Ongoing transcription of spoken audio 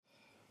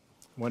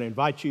I want to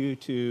invite you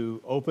to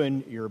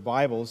open your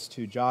Bibles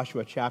to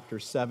Joshua chapter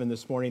 7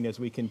 this morning as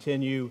we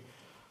continue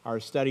our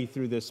study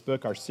through this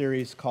book, our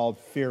series called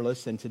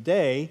Fearless. And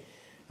today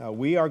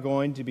we are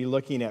going to be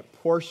looking at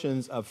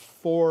portions of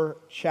 4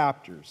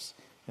 chapters.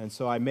 And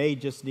so I may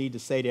just need to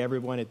say to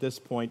everyone at this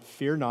point,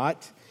 fear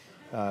not.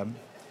 We're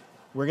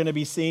going to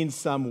be seeing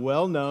some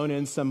well-known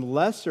and some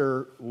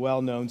lesser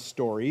well-known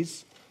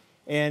stories.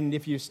 And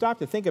if you stop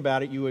to think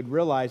about it, you would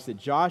realize that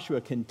Joshua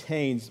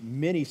contains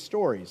many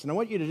stories. And I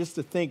want you to just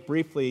to think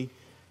briefly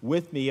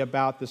with me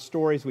about the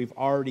stories we've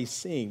already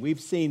seen. We've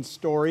seen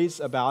stories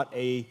about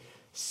a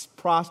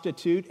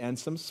prostitute and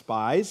some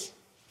spies.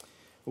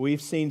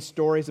 We've seen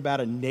stories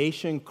about a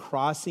nation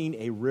crossing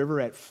a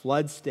river at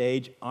flood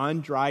stage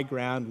on dry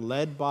ground,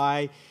 led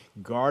by,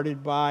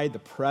 guarded by the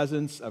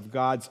presence of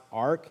God's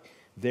ark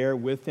there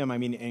with them. I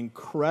mean,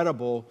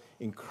 incredible,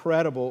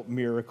 incredible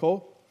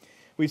miracle.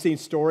 We've seen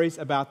stories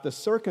about the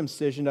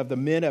circumcision of the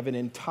men of an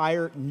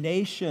entire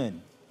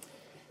nation.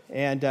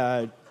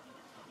 And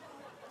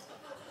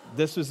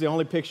this was the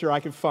only picture I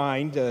could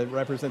find to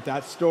represent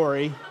that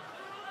story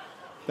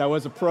that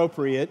was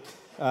appropriate.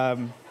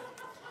 And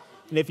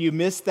if you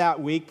missed that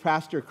week,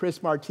 Pastor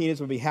Chris Martinez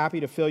will be happy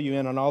to fill you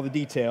in on all the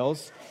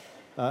details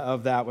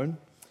of that one.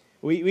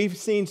 We've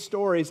seen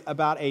stories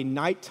about a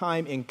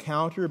nighttime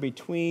encounter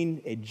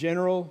between a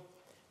general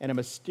and a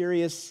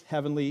mysterious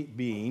heavenly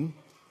being.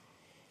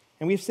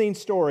 And we've seen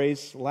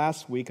stories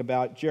last week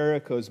about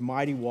Jericho's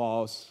mighty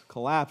walls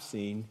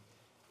collapsing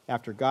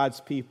after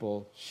God's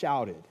people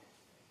shouted.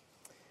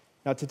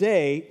 Now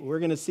today, we're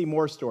going to see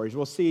more stories.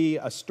 We'll see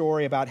a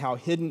story about how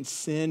hidden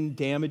sin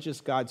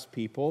damages God's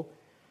people,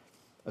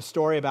 a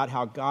story about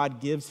how God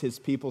gives his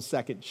people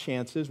second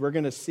chances. We're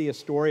going to see a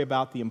story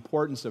about the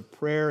importance of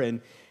prayer and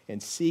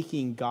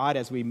seeking God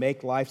as we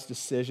make life's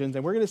decisions.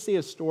 And we're going to see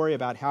a story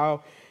about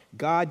how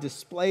God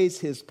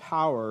displays his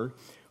power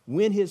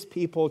when his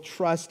people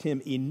trust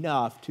him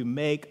enough to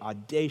make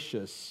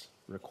audacious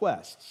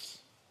requests.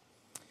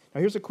 Now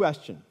here's a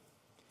question.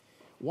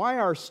 Why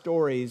are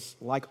stories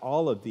like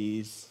all of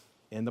these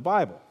in the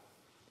Bible?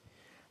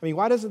 I mean,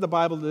 why doesn't the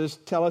Bible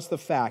just tell us the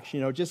facts?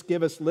 Just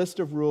give us a list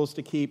of rules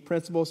to keep,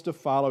 principles to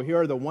follow. Here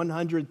are the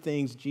 100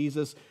 things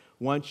Jesus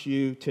wants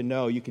you to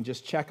know. You can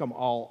just check them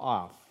all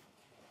off.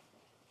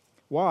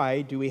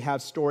 Why do we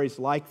have stories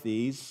like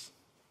these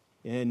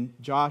in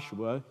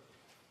Joshua?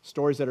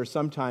 Stories that are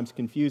sometimes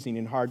confusing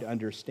and hard to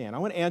understand. I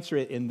want to answer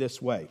it in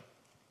this way.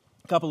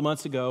 A couple of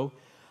months ago,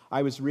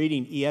 I was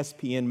reading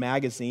ESPN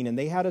magazine, and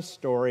they had a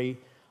story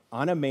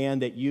on a man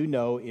that you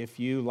know if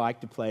you like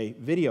to play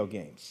video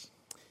games.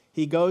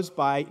 He goes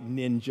by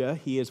Ninja.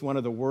 He is one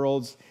of the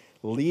world's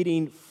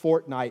leading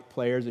Fortnite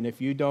players, and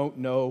if you don't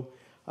know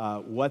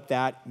what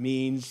that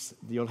means,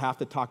 you'll have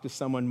to talk to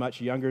someone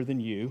much younger than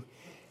you.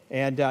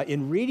 And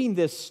in reading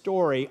this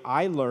story,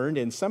 I learned,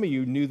 and some of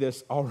you knew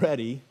this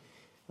already,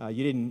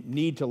 you didn't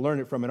need to learn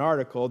it from an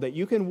article, that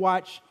you can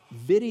watch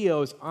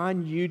videos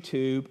on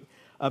YouTube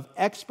of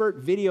expert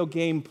video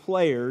game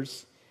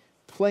players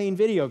playing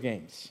video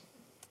games.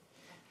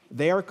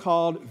 They are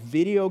called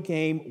video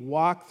game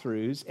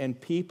walkthroughs, and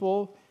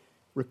people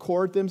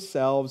record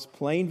themselves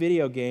playing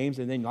video games,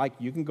 and then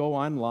you can go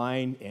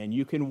online and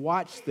you can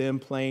watch them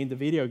playing the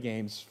video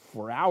games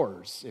for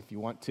hours if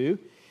you want to.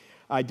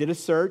 I did a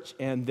search,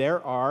 and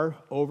there are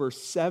over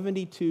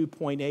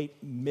 72.8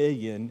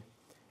 million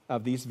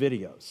of these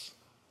videos.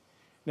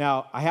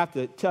 Now, I have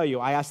to tell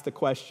you, I asked the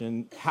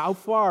question, how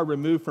far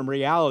removed from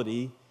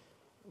reality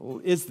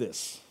is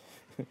this?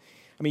 I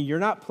mean, you're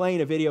not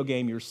playing a video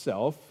game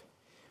yourself.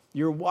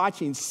 You're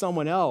watching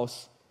someone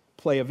else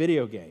play a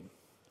video game.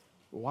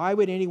 Why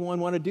would anyone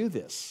want to do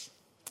this?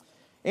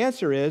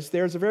 Answer is,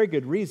 there's a very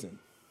good reason.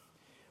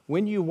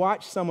 When you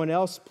watch someone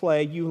else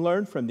play, you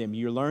learn from them.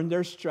 You learn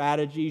their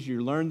strategies,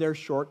 you learn their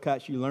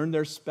shortcuts, you learn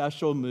their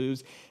special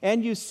moves,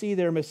 and you see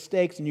their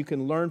mistakes, and you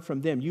can learn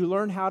from them. You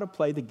learn how to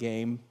play the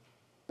game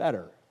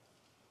better.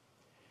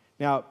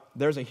 Now,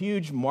 there's a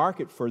huge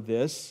market for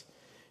this.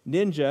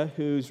 Ninja,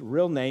 whose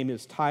real name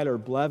is Tyler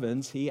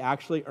Blevins, he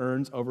actually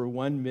earns over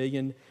 $1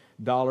 million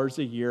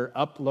a year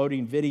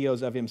uploading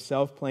videos of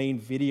himself playing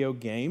video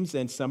games,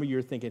 and some of you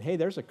are thinking, hey,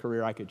 there's a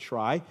career I could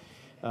try.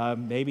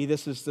 Maybe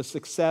this is the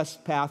success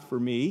path for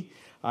me.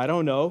 I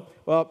don't know.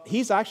 Well,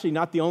 he's actually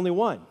not the only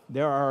one.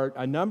 There are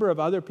a number of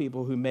other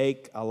people who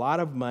make a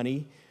lot of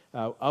money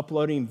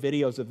uploading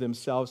videos of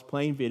themselves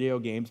playing video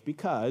games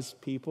because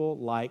people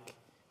like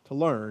to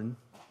learn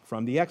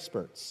from the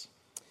experts.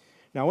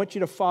 Now, I want you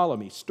to follow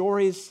me.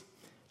 Stories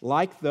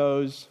like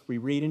those we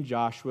read in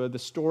Joshua, the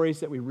stories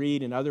that we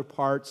read in other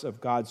parts of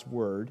God's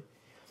Word,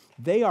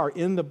 they are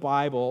in the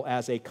Bible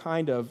as a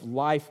kind of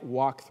life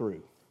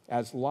walkthrough.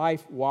 As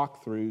life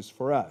walkthroughs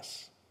for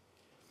us.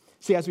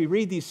 See, as we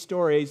read these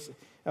stories,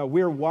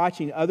 we're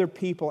watching other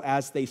people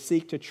as they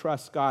seek to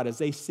trust God, as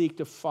they seek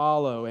to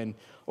follow and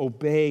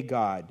obey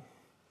God.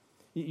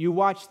 You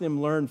watch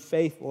them learn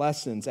faith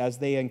lessons as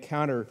they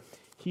encounter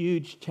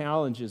huge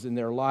challenges in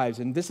their lives.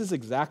 And this is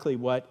exactly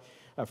what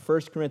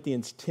 1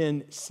 Corinthians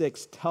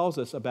 10:6 tells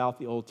us about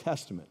the Old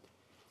Testament.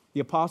 The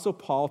Apostle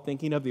Paul,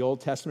 thinking of the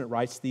Old Testament,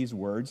 writes these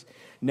words,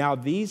 "Now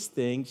these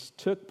things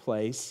took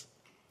place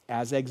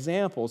as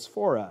examples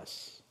for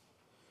us."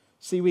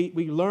 See,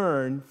 we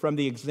learn from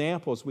the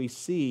examples we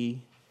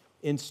see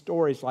in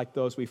stories like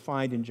those we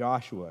find in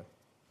Joshua.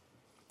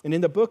 And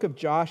in the book of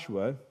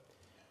Joshua,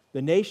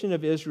 the nation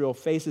of Israel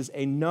faces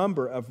a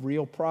number of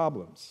real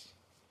problems.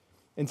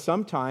 And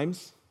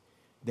sometimes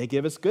they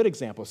give us good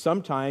examples.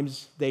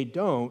 Sometimes they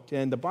don't.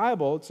 And the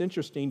Bible, it's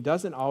interesting,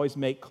 doesn't always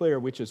make clear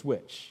which is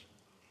which.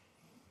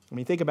 I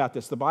mean, think about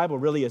this. The Bible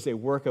really is a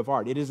work of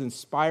art. It is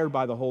inspired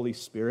by the Holy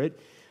Spirit,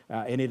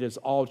 and it is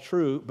all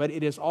true, but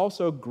it is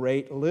also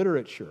great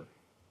literature.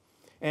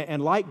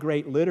 And like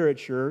great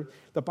literature,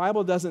 the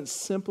Bible doesn't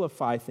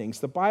simplify things.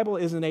 The Bible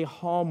isn't a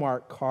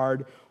Hallmark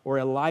card or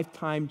a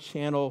Lifetime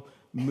Channel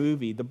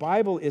movie. The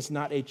Bible is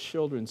not a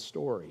children's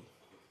story.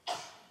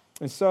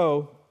 And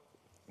so,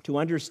 to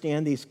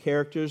understand these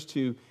characters,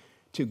 to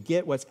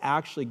get what's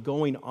actually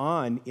going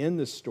on in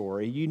the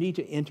story, you need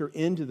to enter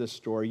into the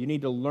story. You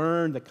need to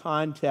learn the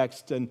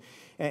context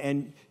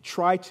and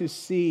try to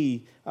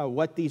see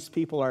what these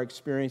people are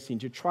experiencing,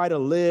 to try to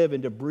live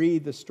and to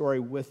breathe the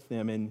story with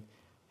them. And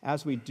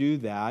as we do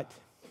that,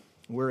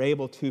 we're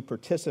able to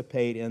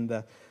participate in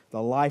the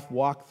life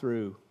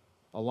walkthrough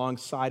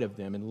alongside of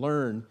them and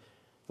learn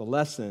the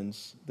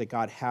lessons that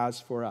God has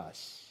for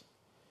us.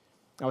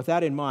 Now, with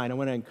that in mind, I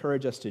want to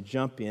encourage us to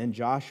jump in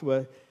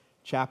Joshua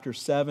chapter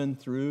 7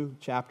 through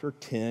chapter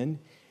 10.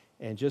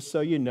 And just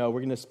so you know, we're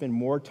going to spend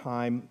more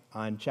time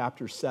on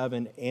chapter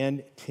 7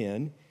 and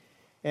 10.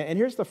 And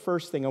here's the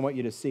first thing I want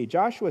you to see.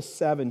 Joshua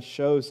 7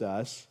 shows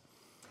us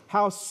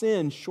how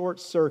sin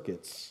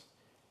short-circuits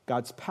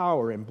God's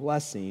power and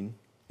blessing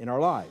in our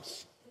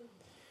lives.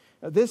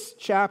 Now, this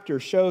chapter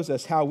shows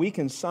us how we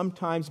can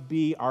sometimes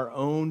be our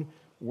own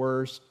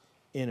worst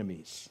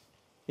enemies.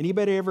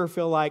 Anybody ever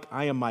feel like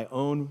I am my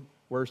own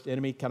worst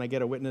enemy? Can I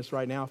get a witness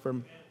right now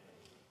from...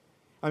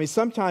 I mean,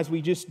 sometimes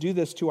we just do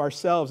this to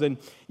ourselves, and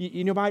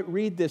you might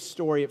read this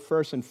story at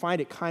first and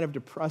find it kind of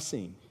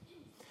depressing.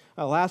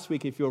 Last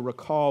week, if you'll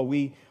recall,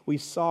 we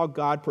saw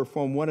God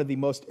perform one of the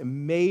most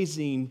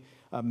amazing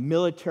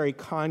military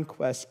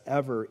conquests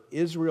ever.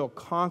 Israel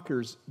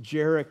conquers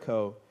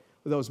Jericho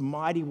with those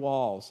mighty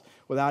walls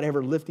without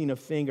ever lifting a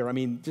finger. I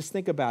mean, just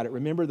think about it.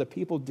 Remember, the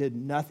people did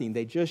nothing.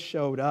 They just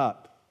showed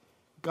up.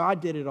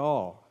 God did it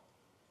all.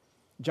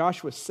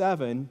 Joshua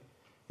 7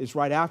 is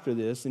right after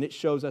this, and it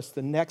shows us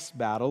the next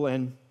battle,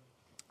 and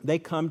they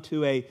come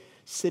to a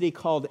city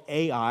called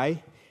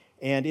Ai,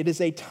 and it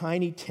is a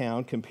tiny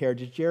town compared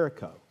to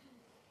Jericho.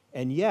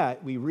 And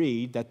yet, we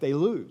read that they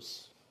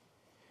lose.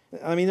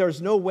 I mean,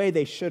 there's no way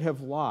they should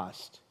have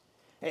lost.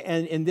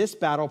 And in this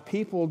battle,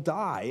 people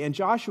die. And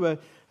Joshua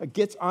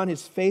gets on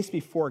his face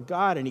before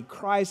God, and he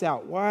cries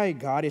out, "Why,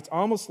 God? It's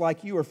almost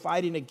like you are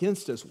fighting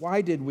against us.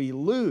 Why did we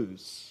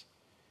lose?"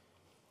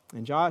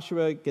 And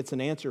Joshua gets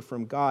an answer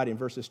from God in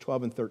verses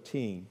 12 and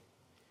 13.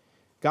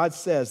 God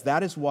says,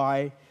 "That is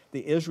why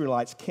the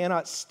Israelites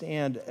cannot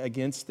stand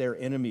against their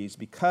enemies,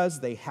 because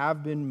they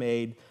have been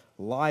made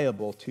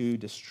liable to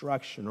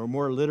destruction," or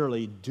more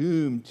literally,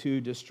 doomed to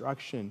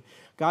destruction.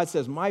 God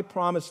says, "My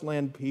promised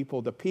land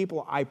people, the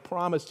people I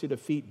promised to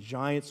defeat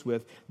giants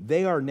with,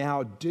 they are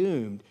now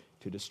doomed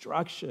to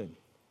destruction."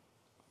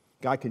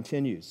 God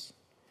continues,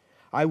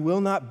 "I will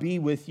not be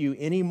with you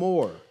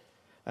anymore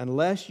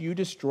unless you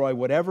destroy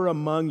whatever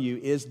among you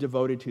is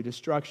devoted to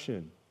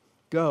destruction.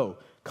 Go,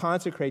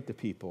 consecrate the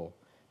people.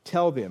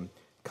 Tell them,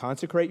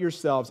 consecrate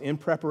yourselves in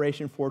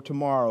preparation for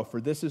tomorrow,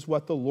 for this is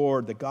what the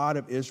Lord, the God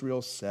of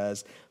Israel,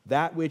 says.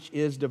 That which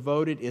is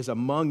devoted is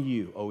among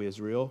you, O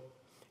Israel.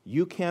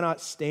 You cannot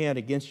stand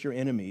against your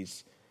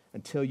enemies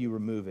until you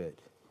remove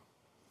it."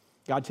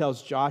 God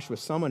tells Joshua,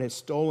 someone has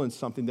stolen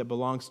something that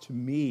belongs to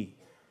me.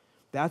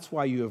 That's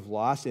why you have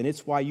lost, and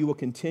it's why you will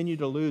continue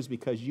to lose,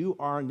 because you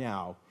are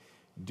now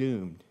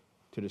doomed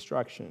to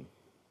destruction.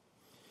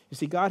 You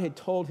see, God had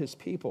told his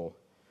people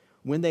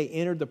when they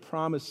entered the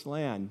promised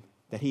land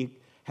that he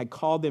had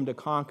called them to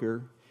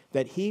conquer,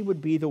 that he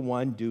would be the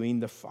one doing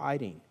the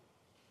fighting.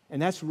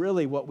 And that's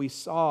really what we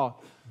saw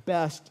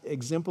best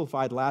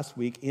exemplified last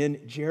week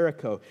in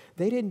Jericho.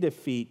 They didn't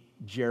defeat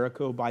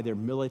Jericho by their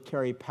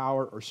military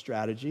power or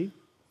strategy.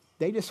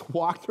 They just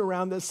walked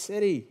around the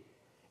city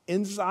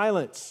in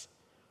silence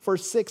for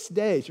 6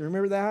 days. You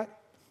remember that?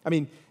 I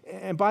mean,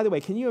 and by the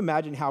way, can you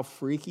imagine how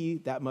freaky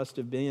that must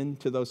have been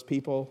to those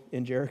people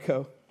in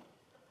Jericho?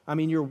 I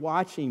mean, you're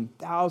watching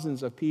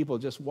thousands of people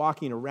just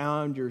walking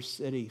around your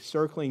city,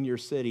 circling your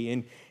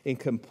city in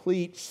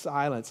complete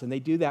silence. And they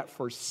do that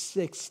for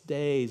 6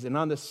 days. And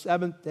on the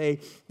seventh day,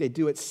 they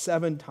do it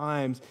 7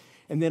 times.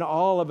 And then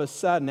all of a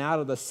sudden, out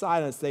of the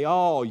silence, they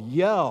all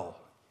yell,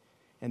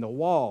 and the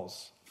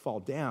walls fall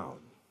down.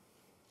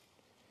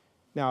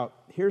 Now,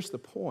 here's the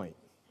point.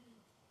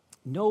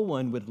 No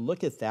one would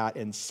look at that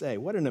and say,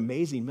 what an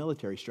amazing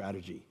military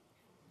strategy.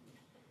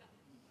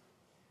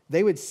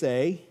 They would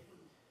say,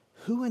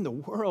 who in the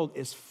world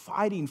is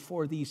fighting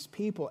for these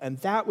people? And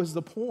that was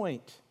the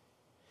point.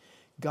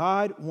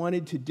 God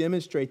wanted to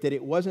demonstrate that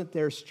it wasn't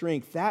their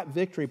strength. That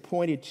victory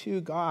pointed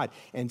to God.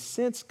 And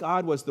since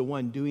God was the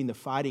one doing the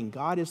fighting,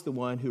 God is the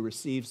one who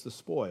receives the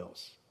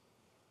spoils.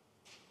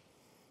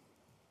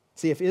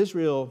 See, if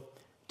Israel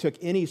took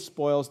any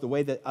spoils the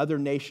way that other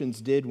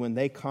nations did when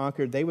they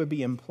conquered, they would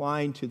be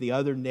implying to the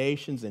other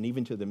nations and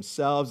even to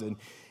themselves and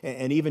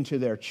even to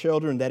their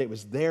children that it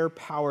was their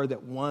power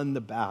that won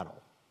the battle.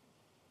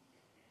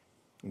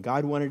 And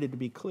God wanted it to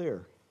be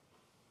clear.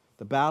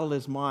 The battle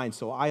is mine,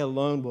 so I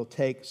alone will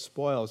take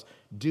spoils.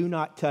 Do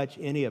not touch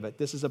any of it.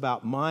 This is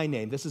about my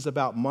name. This is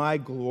about my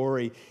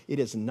glory. It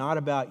is not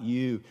about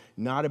you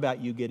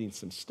getting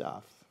some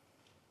stuff.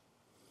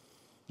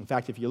 In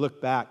fact, if you look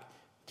back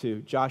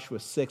to Joshua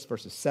 6,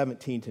 verses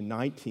 17 to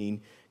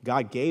 19,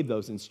 God gave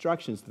those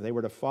instructions that they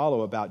were to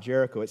follow about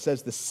Jericho. It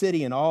says, the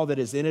city and all that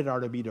is in it are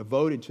to be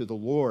devoted to the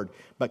Lord,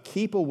 but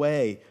keep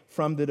away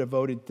from the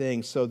devoted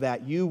things so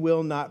that you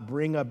will not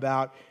bring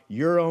about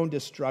your own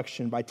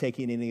destruction by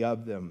taking any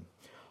of them.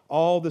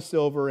 All the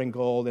silver and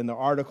gold and the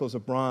articles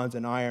of bronze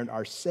and iron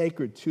are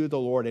sacred to the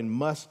Lord and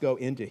must go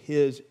into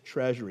his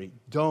treasury.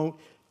 Don't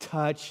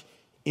touch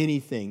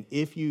anything.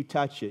 If you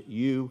touch it,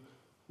 you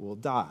will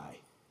die.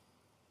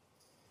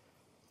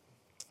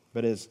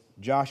 But as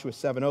Joshua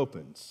 7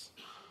 opens,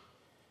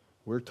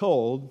 we're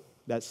told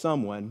that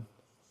someone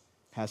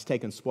has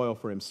taken spoil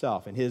for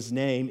himself, and his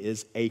name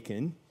is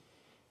Achan,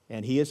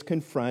 and he is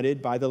confronted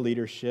by the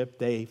leadership.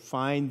 They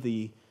find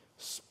the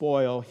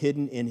spoil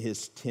hidden in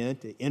his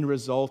tent. The end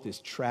result is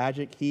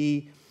tragic.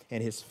 He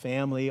and his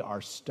family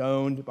are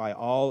stoned by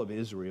all of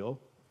Israel.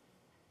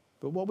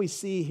 But what we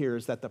see here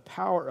is that the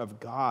power of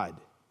God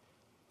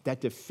that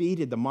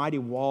defeated the mighty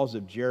walls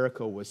of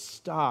Jericho was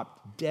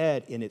stopped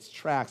dead in its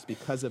tracks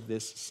because of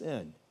this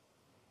sin.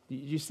 Did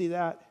you see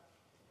that?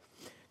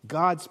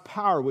 God's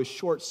power was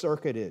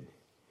short-circuited.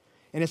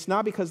 And it's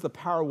not because the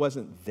power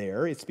wasn't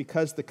there, it's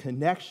because the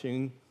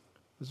connection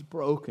was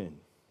broken.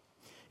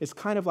 It's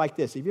kind of like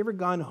this. Have you ever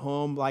gone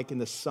home like in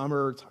the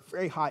summer, it's a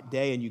very hot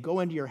day, and you go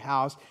into your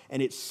house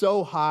and it's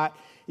so hot,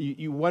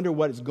 you wonder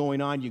what is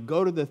going on. You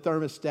go to the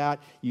thermostat,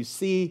 you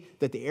see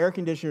that the air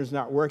conditioner is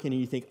not working, and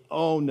you think,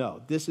 oh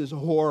no, this is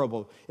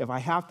horrible. If I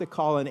have to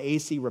call an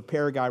AC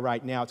repair guy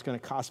right now, it's going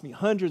to cost me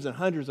hundreds and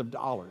hundreds of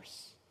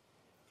dollars.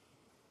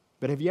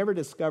 But have you ever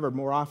discovered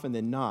more often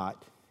than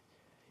not,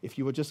 if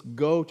you will just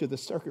go to the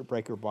circuit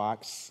breaker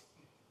box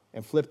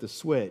and flip the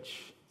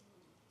switch,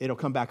 it'll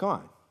come back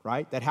on,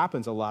 right? That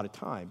happens a lot of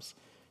times.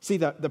 See,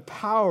 the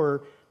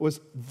power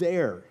was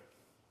there.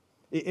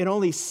 It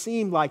only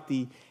seemed like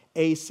the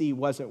AC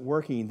wasn't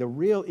working. The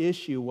real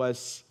issue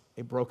was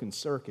a broken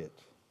circuit.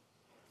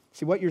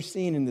 See, what you're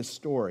seeing in this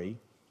story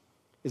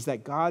is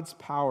that God's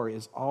power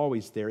is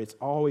always there. It's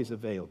always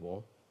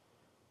available.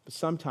 But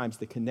sometimes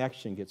the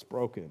connection gets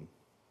broken.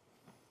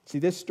 See,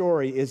 this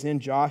story is in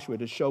Joshua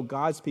to show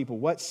God's people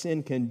what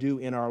sin can do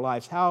in our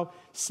lives, how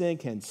sin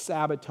can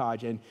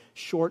sabotage and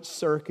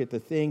short-circuit the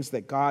things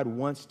that God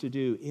wants to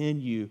do in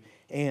you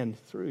and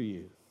through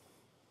you.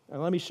 Now,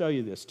 let me show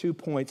you this. 2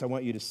 points I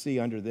want you to see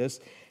under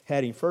this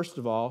heading. First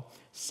of all,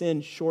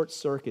 sin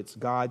short-circuits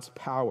God's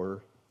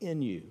power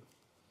in you.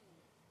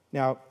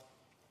 Now,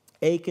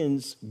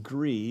 Achan's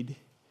greed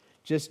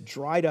just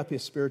dried up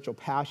his spiritual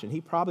passion.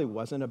 He probably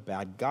wasn't a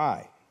bad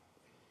guy.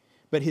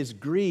 But his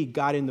greed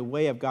got in the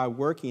way of God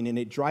working, and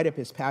it dried up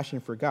his passion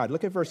for God.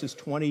 Look at verses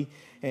 20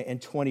 and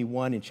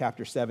 21 in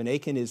chapter 7.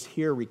 Achan is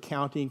here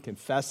recounting,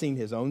 confessing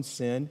his own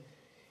sin.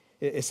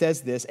 It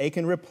says this,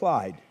 Achan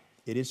replied,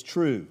 "It is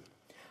true.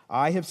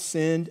 I have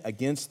sinned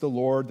against the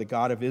Lord, the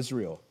God of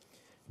Israel.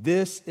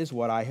 This is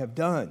what I have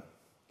done.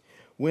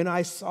 When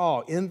I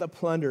saw in the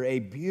plunder a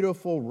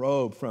beautiful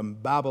robe from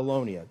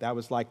Babylonia," that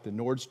was like the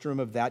Nordstrom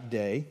of that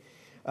day,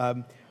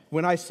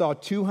 "when I saw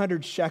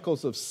 200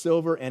 shekels of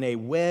silver and a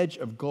wedge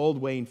of gold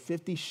weighing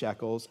 50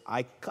 shekels,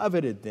 I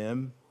coveted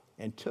them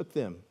and took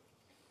them.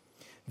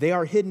 They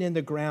are hidden in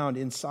the ground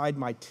inside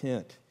my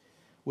tent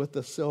with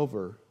the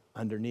silver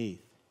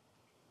underneath."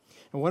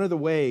 And one of the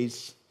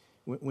ways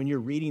when you're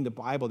reading the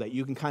Bible that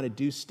you can kind of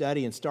do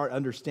study and start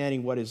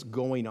understanding what is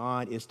going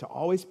on is to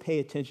always pay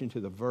attention to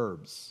the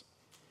verbs.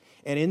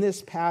 And in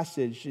this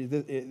passage,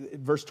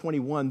 verse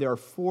 21, there are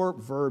 4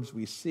 verbs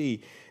we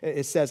see.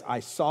 It says,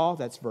 I saw,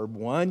 that's verb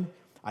 1.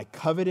 I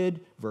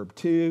coveted, verb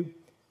 2.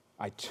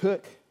 I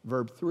took,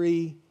 verb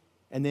 3.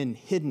 And then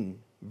hidden,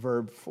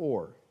 verb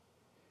 4.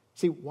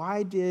 See,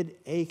 why did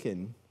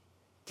Achan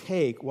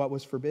take what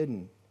was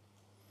forbidden?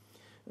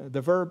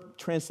 The verb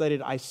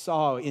translated I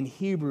saw in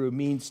Hebrew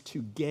means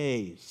to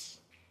gaze.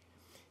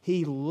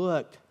 He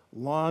looked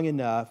long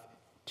enough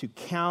to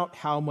count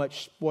how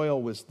much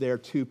spoil was there,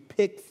 to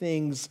pick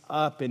things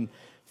up and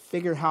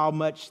figure how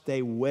much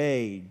they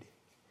weighed,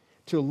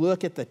 to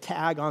look at the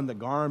tag on the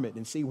garment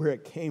and see where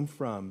it came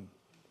from.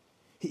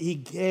 He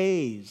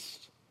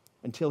gazed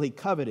until he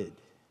coveted.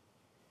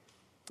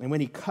 And when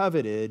he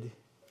coveted,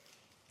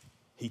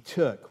 he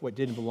took what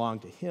didn't belong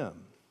to him.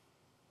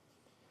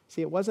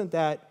 See, it wasn't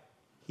that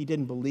he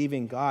didn't believe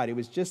in God. It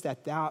was just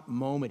at that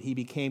moment he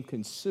became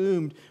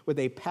consumed with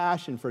a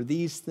passion for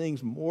these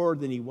things more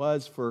than he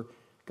was for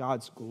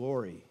God's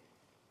glory.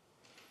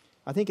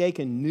 I think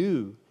Achan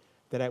knew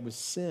that it was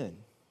sin,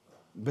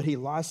 but he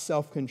lost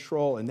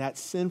self-control, and that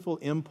sinful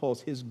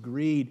impulse, his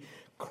greed,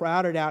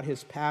 crowded out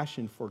his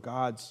passion for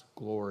God's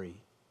glory.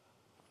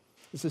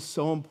 This is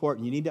so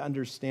important. You need to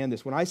understand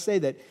this. When I say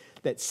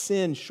that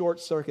sin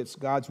short-circuits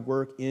God's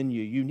work in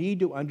you, you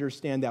need to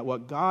understand that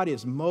what God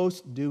is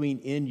most doing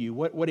in you,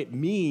 what it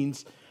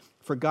means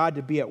for God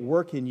to be at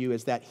work in you,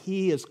 is that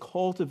he is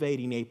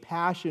cultivating a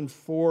passion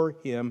for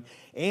him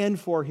and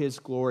for his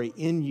glory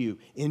in you,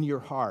 in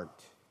your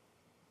heart.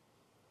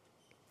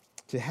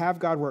 To have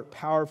God work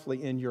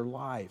powerfully in your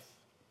life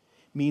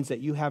means that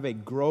you have a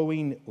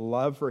growing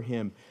love for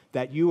him,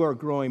 that you are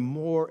growing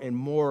more and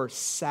more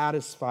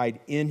satisfied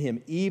in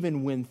him,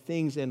 even when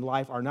things in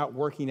life are not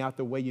working out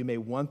the way you may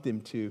want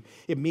them to.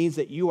 It means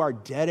that you are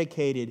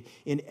dedicated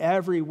in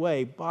every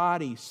way,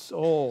 body,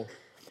 soul,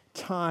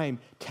 time,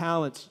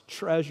 talents,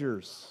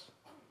 treasures.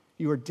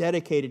 You are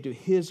dedicated to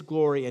his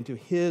glory and to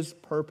his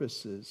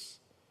purposes.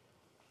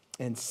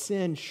 And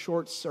sin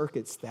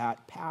short-circuits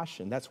that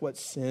passion. That's what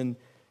sin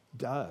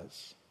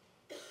does.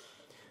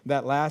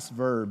 That last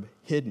verb,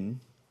 hidden,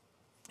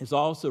 is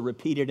also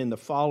repeated in the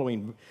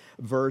following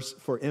verse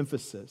for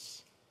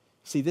emphasis.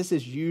 See, this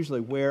is usually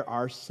where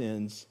our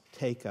sins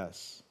take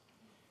us.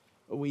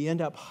 We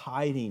end up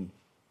hiding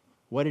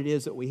what it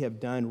is that we have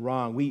done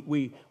wrong.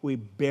 We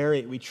bury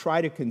it. We try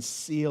to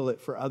conceal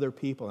it for other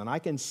people. And I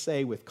can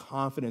say with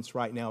confidence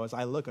right now, as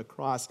I look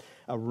across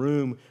a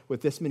room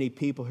with this many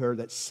people here,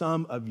 that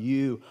some of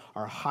you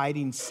are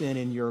hiding sin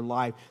in your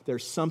life.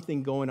 There's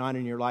something going on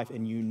in your life,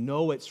 and you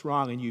know it's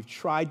wrong, and you've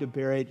tried to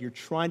bury it. You're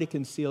trying to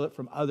conceal it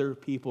from other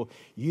people.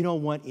 You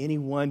don't want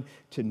anyone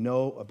to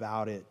know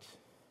about it.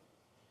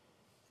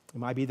 It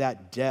might be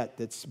that debt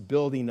that's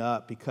building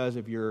up because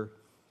of your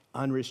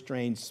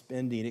unrestrained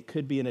spending. It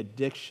could be an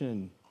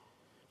addiction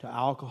to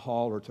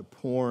alcohol or to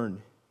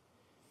porn.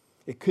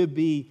 It could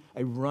be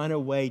a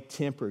runaway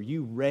temper.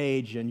 You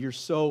rage and you're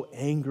so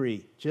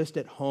angry just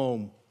at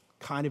home,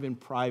 kind of in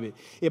private.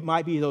 It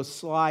might be those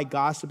sly,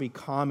 gossipy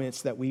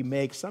comments that we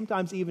make,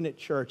 sometimes even at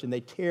church, and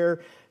they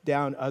tear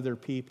down other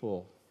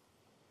people.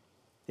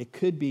 It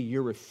could be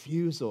your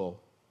refusal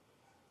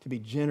to be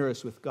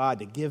generous with God,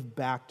 to give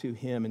back to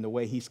him in the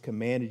way he's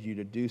commanded you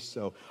to do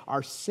so.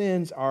 Our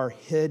sins are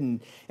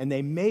hidden, and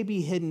they may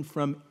be hidden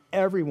from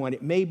everyone.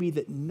 It may be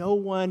that no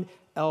one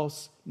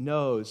else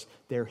knows.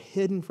 They're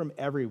hidden from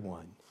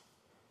everyone.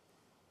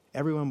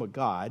 Everyone but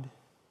God,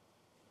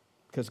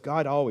 because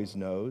God always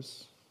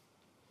knows.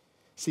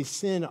 See,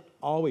 sin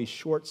always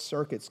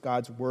short-circuits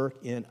God's work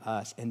in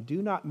us. And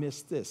do not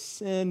miss this.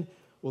 Sin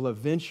will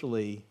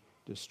eventually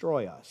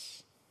destroy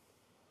us.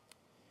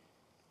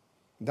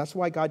 That's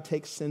why God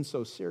takes sin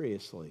so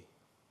seriously.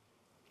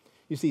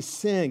 You see,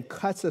 sin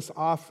cuts us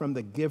off from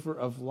the giver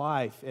of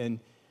life, and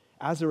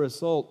as a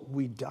result,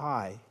 we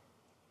die.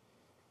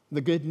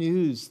 The good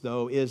news,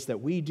 though, is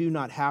that we do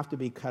not have to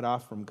be cut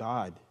off from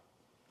God.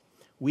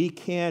 We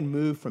can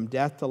move from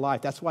death to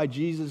life. That's why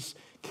Jesus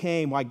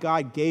came, why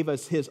God gave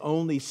us his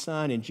only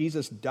Son, and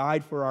Jesus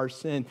died for our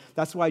sin.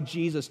 That's why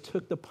Jesus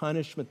took the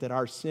punishment that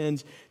our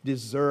sins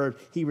deserved.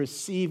 He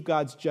received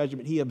God's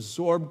judgment. He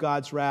absorbed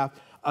God's wrath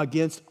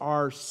against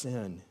our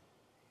sin.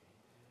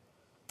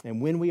 And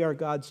when we are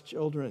God's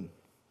children,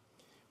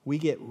 we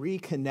get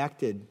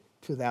reconnected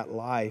to that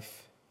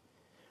life,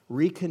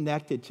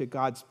 reconnected to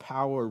God's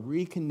power,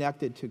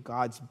 reconnected to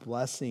God's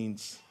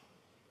blessings.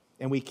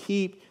 And we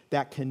keep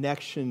that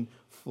connection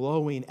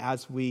flowing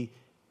as we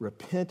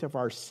repent of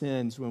our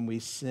sins when we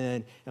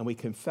sin, and we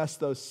confess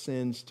those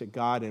sins to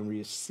God and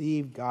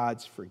receive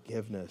God's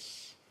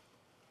forgiveness.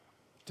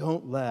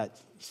 Don't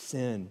let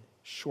sin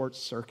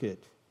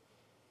short-circuit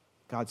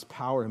God's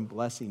power and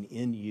blessing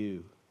in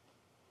you.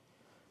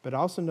 But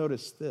also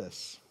notice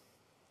this.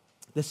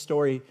 This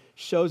story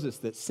shows us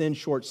that sin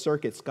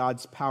short-circuits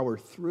God's power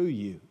through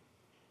you.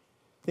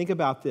 Think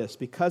about this.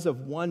 Because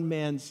of one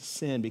man's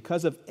sin,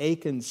 because of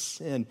Achan's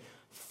sin,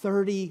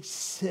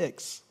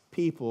 36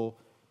 people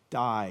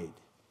died.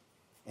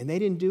 And they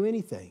didn't do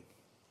anything.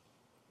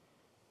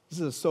 This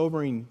is a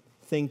sobering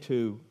thing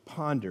to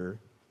ponder.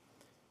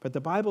 But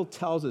the Bible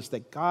tells us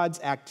that God's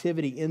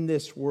activity in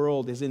this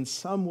world is in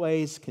some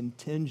ways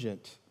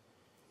contingent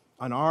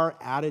on our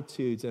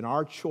attitudes and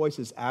our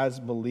choices as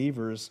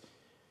believers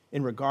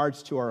in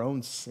regards to our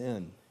own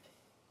sin.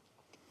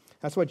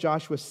 That's what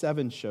Joshua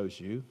 7 shows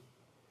you.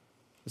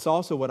 It's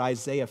also what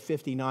Isaiah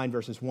 59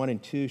 verses 1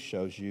 and 2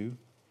 shows you.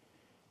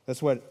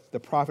 That's what the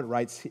prophet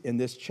writes in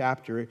this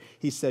chapter.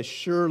 He says,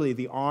 "Surely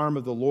the arm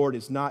of the Lord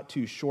is not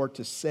too short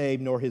to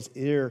save, nor his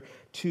ear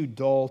too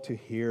dull to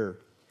hear.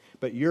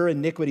 But your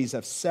iniquities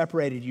have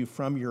separated you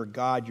from your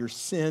God. Your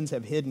sins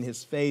have hidden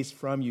his face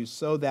from you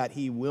so that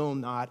he will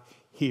not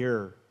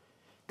hear."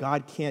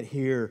 God can't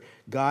hear.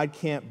 God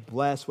can't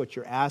bless what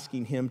you're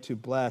asking him to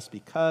bless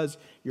because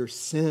your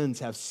sins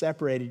have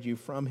separated you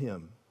from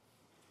him.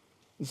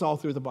 It's all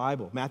through the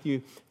Bible.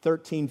 Matthew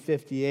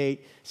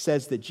 13:58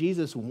 says that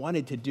Jesus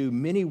wanted to do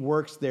many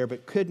works there,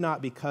 but could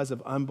not because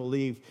of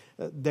unbelief.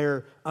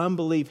 Their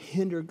unbelief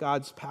hindered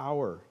God's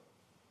power.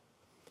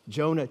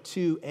 Jonah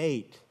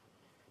 2:8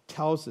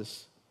 tells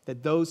us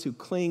that those who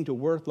cling to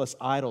worthless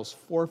idols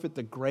forfeit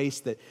the grace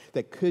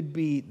that could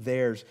be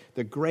theirs.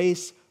 The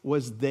grace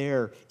was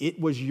there. It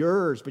was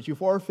yours, but you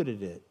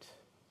forfeited it.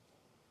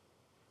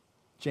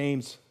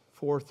 James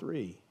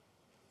 4:3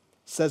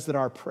 says that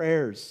our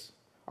prayers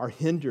are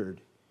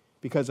hindered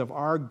because of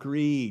our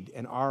greed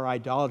and our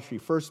idolatry.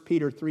 1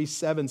 Peter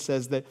 3:7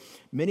 says that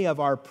many of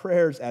our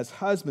prayers as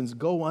husbands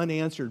go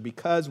unanswered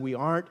because we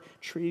aren't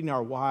treating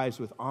our wives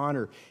with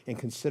honor and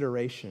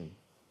consideration.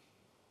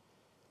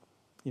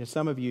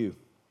 Some of you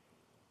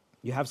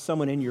have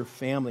someone in your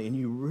family and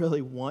you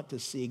really want to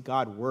see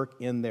God work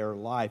in their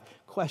life.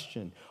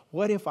 Question,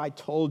 what if I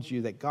told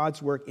you that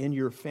God's work in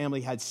your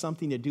family had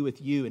something to do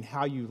with you and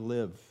how you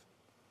live?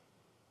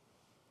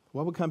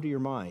 What would come to your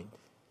mind?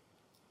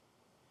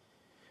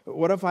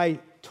 What if I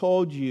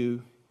told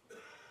you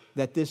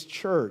that this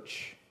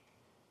church,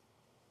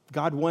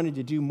 God wanted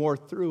to do more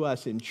through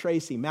us in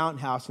Tracy, Mountain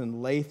House,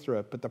 and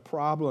Lathrop, but the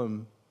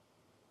problem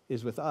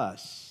is with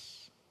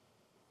us?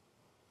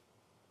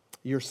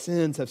 Your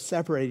sins have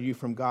separated you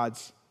from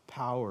God's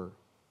power.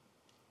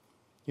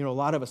 A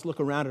lot of us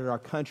look around at our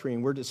country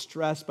and we're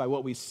distressed by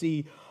what we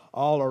see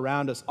all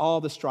around us,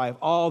 all the strife,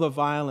 all the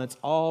violence,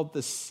 all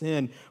the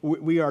sin.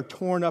 We are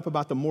torn up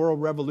about the moral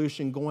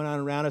revolution going on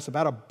around us,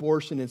 about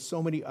abortion and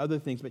so many other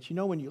things. But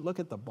when you look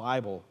at the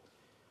Bible,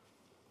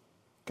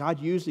 God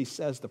usually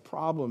says the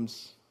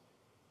problems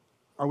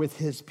are with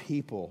his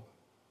people.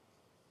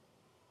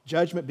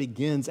 Judgment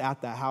begins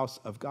at the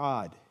house of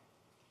God.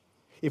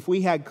 If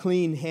we had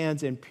clean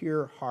hands and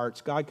pure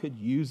hearts, God could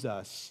use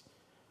us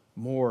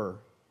more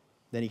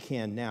than he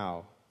can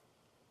now.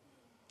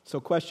 So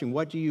question,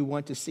 what do you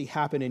want to see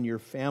happen in your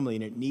family?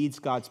 And it needs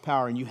God's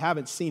power, and you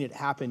haven't seen it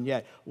happen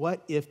yet.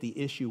 What if the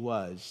issue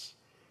was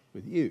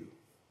with you?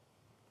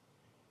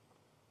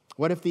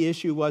 What if the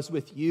issue was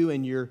with you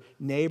in your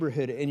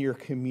neighborhood, in your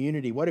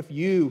community? What if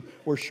you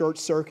were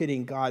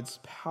short-circuiting God's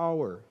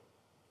power?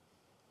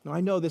 Now,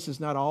 I know this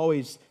is not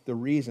always the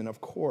reason,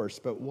 of course,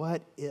 but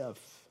what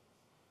if?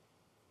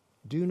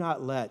 Do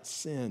not let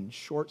sin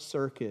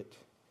short-circuit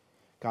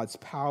God's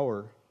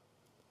power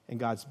and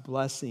God's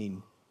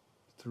blessing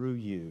through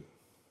you.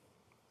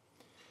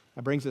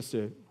 That brings us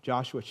to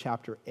Joshua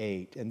chapter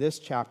 8, and this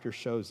chapter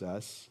shows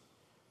us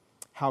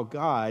how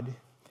God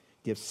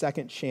gives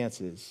second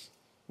chances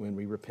when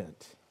we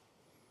repent.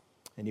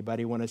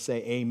 Anybody want to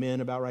say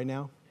amen about right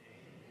now?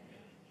 Amen.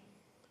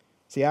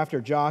 See,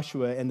 after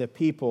Joshua and the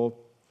people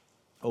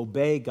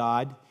obey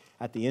God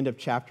at the end of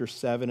chapter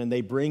 7, and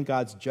they bring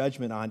God's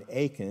judgment on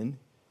Achan,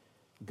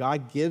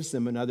 God gives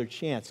them another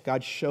chance.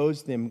 God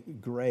shows them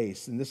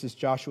grace. And this is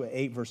Joshua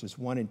 8, verses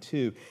 1 and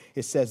 2.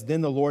 It says,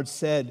 "Then the Lord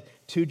said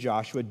to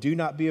Joshua, 'Do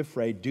not be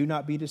afraid, do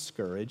not be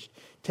discouraged.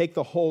 Take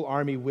the whole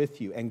army with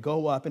you and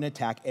go up and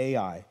attack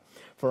Ai.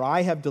 For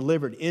I have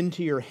delivered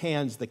into your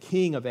hands the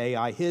king of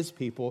Ai, his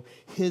people,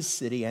 his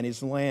city, and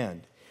his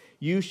land.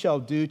 You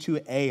shall do to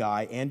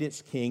Ai and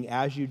its king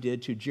as you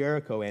did to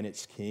Jericho and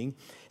its king,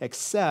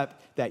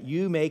 except that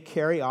you may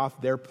carry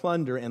off their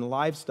plunder and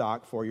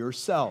livestock for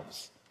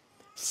yourselves.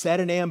 Set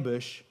an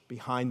ambush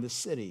behind the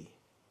city.'"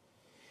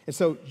 And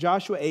so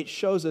Joshua 8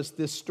 shows us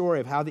this story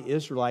of how the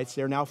Israelites,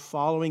 they're now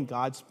following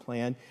God's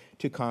plan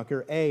to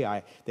conquer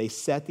Ai. They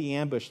set the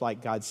ambush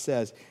like God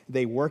says.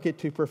 They work it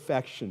to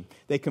perfection.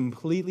 They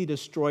completely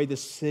destroy the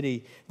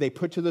city. They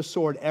put to the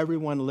sword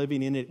everyone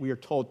living in it. We are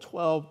told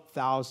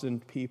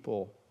 12,000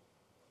 people.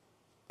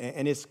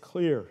 And it's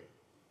clear,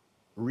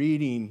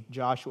 reading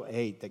Joshua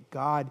 8, that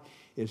God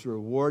is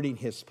rewarding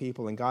his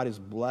people and God is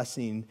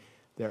blessing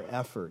their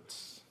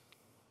efforts.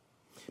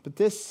 But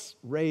this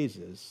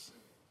raises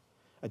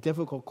a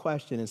difficult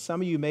question, and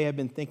some of you may have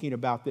been thinking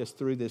about this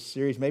through this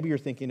series. Maybe you're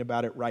thinking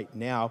about it right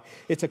now.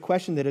 It's a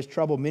question that has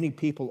troubled many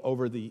people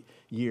over the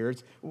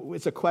years.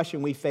 It's a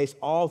question we face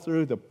all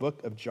through the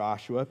book of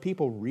Joshua.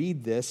 People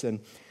read this and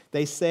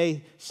they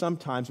say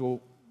sometimes,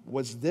 well,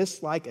 was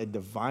this like a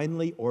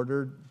divinely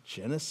ordered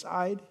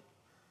genocide?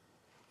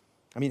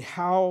 I mean,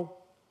 how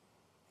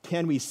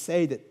can we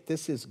say that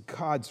this is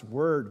God's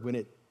word when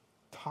it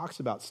talks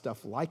about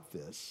stuff like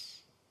this?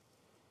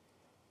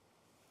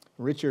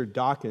 Richard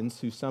Dawkins,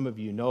 who some of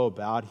you know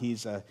about,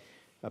 he's a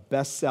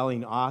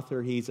best-selling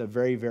author. He's a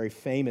very, very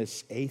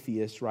famous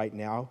atheist right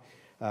now.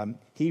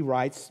 He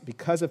writes,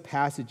 because of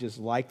passages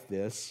like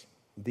this,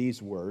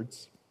 these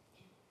words,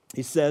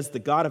 he says, "The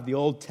God of the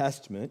Old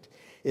Testament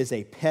is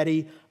a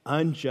petty,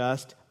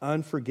 unjust,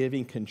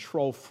 unforgiving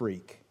control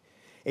freak,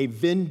 a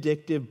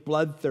vindictive,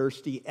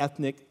 bloodthirsty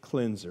ethnic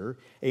cleanser,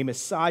 a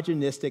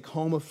misogynistic,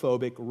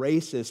 homophobic,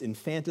 racist,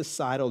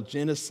 infanticidal,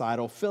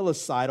 genocidal,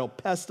 filicidal,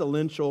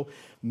 pestilential,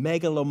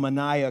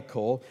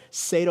 megalomaniacal,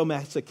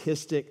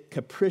 sadomasochistic,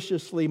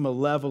 capriciously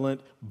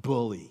malevolent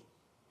bully."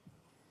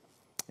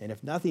 And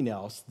if nothing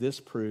else,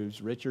 this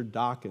proves Richard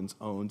Dawkins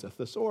owns a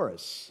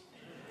thesaurus.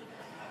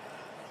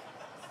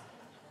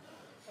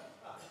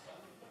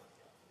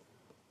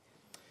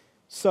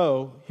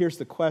 So here's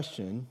the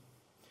question.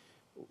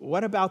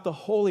 What about the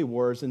holy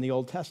wars in the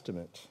Old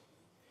Testament?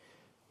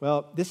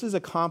 Well, this is a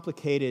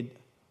complicated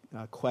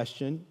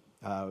question,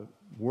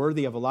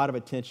 worthy of a lot of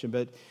attention,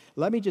 but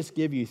let me just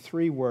give you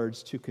 3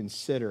 words to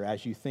consider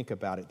as you think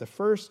about it. The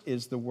first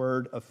is the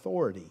word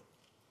authority.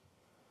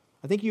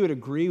 I think you would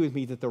agree with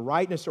me that the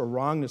rightness or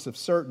wrongness of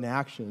certain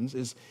actions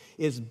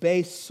is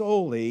based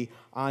solely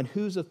on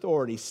whose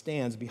authority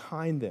stands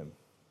behind them.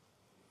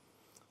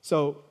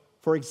 So,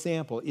 for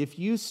example, if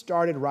you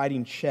started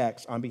writing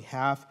checks on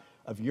behalf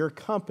of your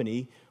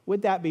company,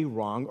 would that be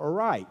wrong or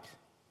right?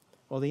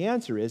 Well, the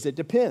answer is it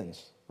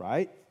depends,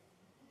 right?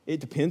 It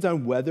depends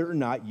on whether or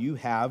not you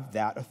have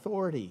that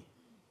authority.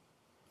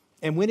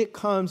 And when it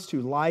comes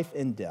to life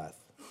and death,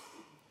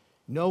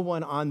 no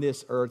one on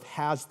this earth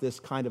has this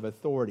kind of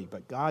authority,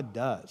 but God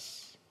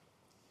does.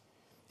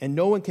 And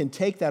no one can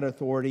take that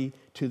authority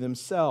to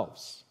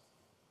themselves.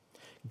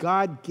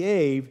 God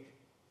gave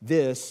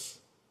this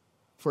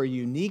for a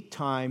unique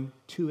time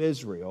to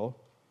Israel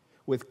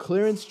with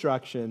clear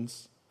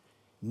instructions,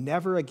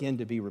 never again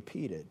to be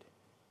repeated.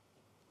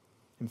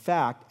 In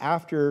fact,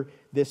 after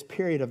this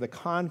period of the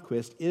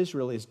conquest,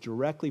 Israel is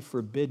directly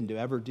forbidden to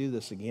ever do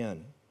this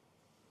again.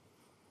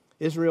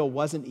 Israel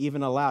wasn't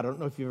even allowed, I don't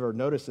know if you've ever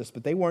noticed this,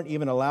 but they weren't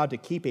even allowed to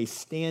keep a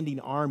standing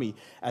army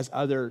as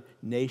other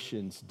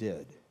nations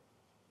did.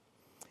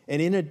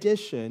 And in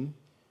addition,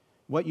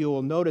 what you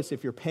will notice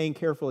if you're paying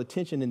careful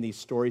attention in these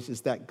stories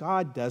is that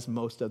God does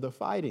most of the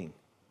fighting.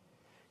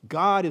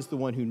 God is the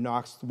one who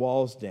knocks the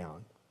walls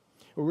down.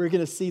 We're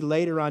going to see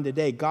later on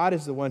today, God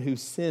is the one who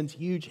sends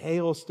huge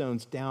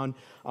hailstones down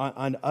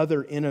on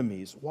other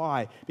enemies.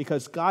 Why?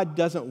 Because God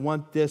doesn't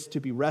want this to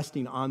be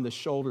resting on the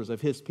shoulders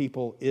of his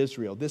people,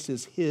 Israel. This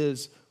is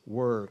his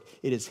word.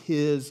 It is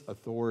his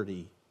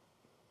authority.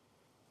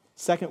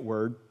 Second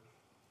word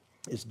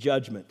is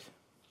judgment.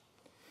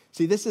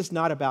 See, this is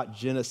not about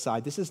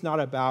genocide. This is not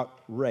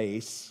about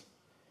race.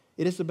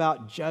 It is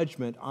about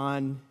judgment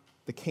on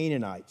the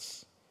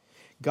Canaanites.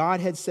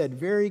 God had said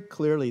very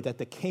clearly that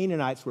the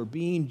Canaanites were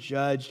being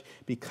judged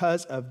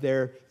because of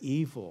their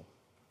evil.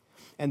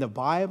 And the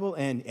Bible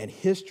and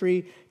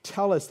history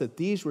tell us that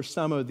these were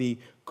some of the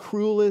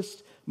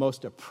cruelest,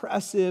 most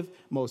oppressive,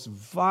 most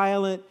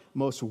violent,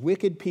 most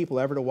wicked people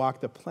ever to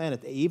walk the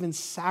planet. They even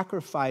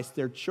sacrificed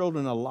their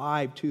children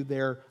alive to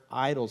their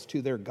idols,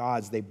 to their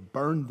gods. They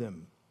burned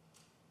them.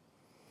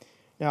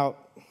 Now,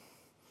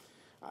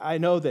 I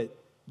know that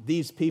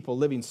these people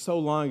living so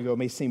long ago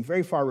may seem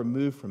very far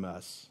removed from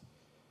us.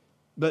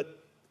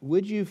 But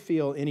would you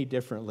feel any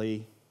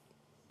differently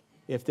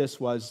if this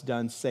was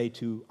done, say,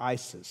 to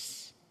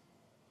ISIS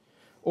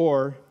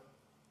or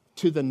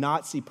to the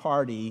Nazi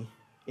Party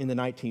in the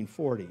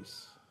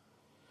 1940s?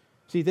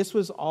 See, this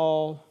was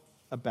all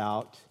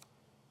about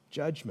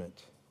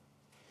judgment.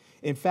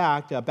 In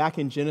fact, back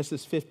in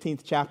Genesis 15th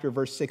chapter,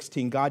 verse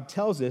 16, God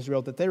tells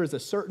Israel that there is a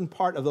certain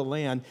part of the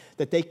land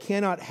that they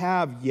cannot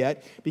have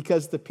yet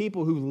because the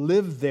people who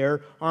live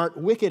there aren't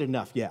wicked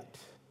enough yet.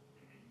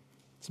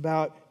 It's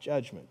about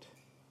judgment.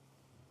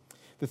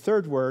 The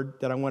third word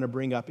that I want to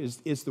bring up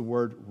is the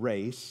word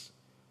race.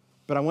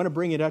 But I want to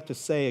bring it up to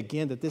say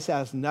again that this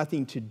has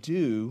nothing to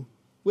do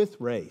with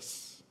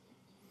race.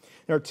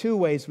 There are 2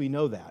 ways we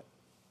know that.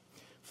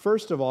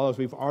 First of all, as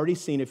we've already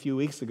seen a few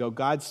weeks ago,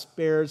 God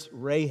spares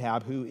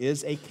Rahab, who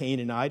is a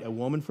Canaanite, a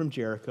woman from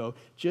Jericho,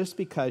 just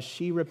because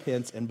she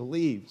repents and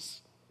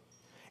believes.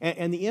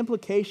 And the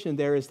implication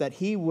there is that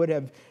he would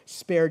have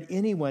spared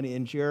anyone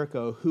in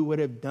Jericho who would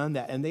have done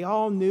that. And they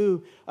all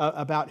knew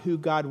about who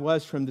God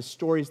was from the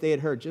stories they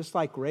had heard, just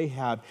like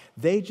Rahab.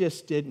 They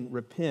just didn't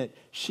repent.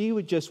 She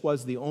just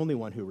was the only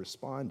one who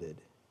responded.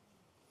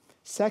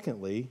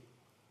 Secondly,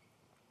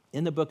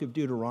 in the book of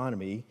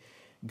Deuteronomy,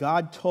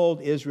 God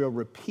told Israel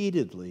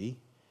repeatedly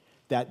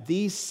that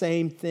these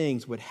same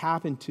things would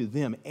happen to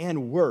them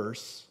and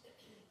worse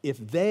if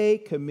they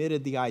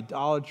committed the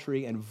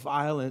idolatry and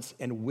violence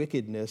and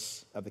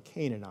wickedness of the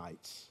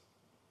Canaanites.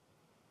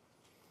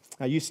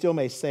 Now, you still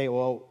may say,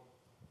 well,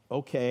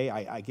 okay,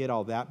 I get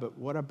all that, but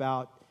what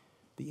about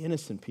the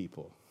innocent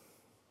people?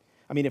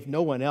 I mean, if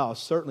no one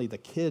else, certainly the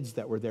kids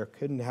that were there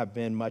couldn't have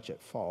been much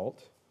at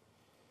fault.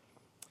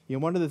 You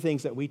know, one of the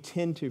things that we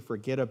tend to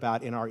forget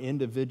about in our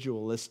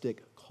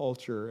individualistic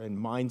culture and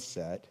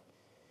mindset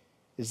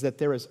is that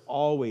there is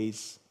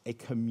always a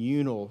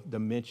communal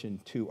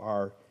dimension to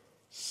our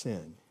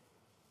sin.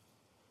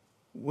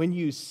 When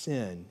you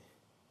sin,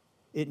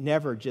 it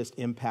never just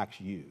impacts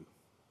you.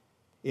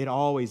 It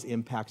always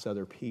impacts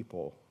other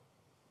people.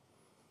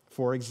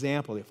 For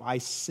example, if I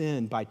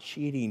sin by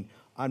cheating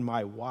on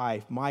my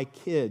wife, my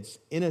kids,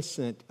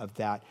 innocent of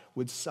that,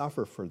 would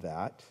suffer for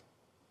that.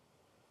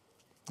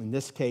 In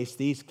this case,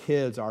 these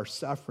kids are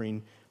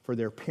suffering for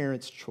their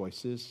parents'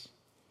 choices,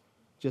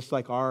 just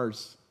like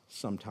ours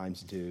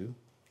sometimes do.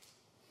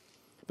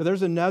 But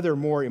there's another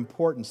more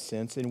important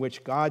sense in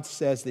which God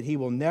says that he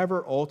will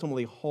never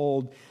ultimately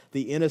hold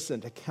the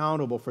innocent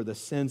accountable for the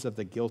sins of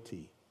the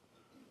guilty.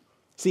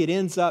 See, it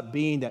ends up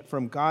being that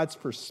from God's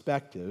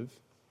perspective,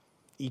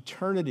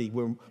 eternity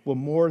will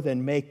more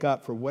than make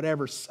up for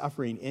whatever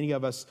suffering any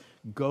of us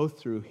go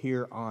through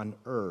here on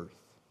earth.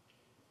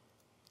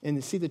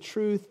 And see, the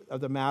truth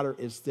of the matter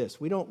is this: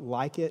 we don't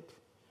like it,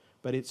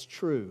 but it's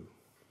true.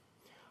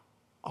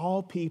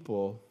 All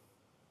people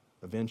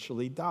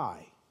eventually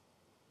die.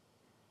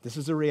 This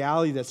is a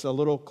reality that's a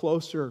little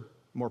closer,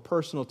 more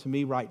personal to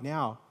me right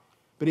now,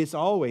 but it's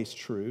always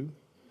true.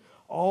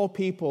 All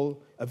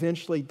people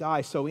eventually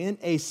die. So in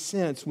a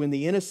sense, when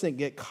the innocent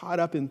get caught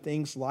up in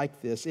things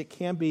like this, it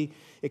can be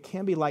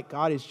like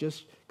God is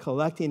just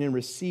collecting and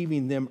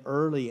receiving them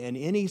early, and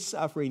any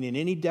suffering and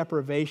any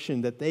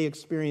deprivation that they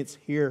experience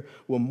here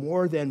will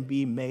more than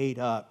be made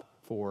up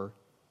for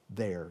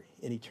there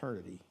in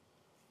eternity.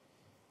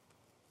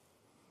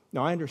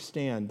 Now, I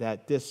understand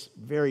that this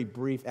very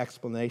brief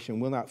explanation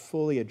will not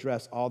fully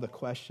address all the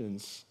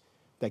questions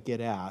that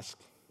get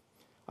asked.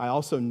 I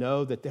also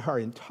know that there are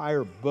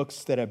entire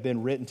books that have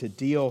been written to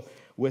deal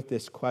with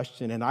this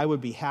question, and I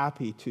would be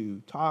happy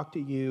to talk to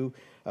you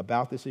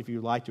about this if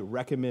you'd like, to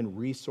recommend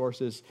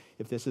resources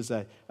if this is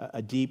a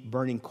deep,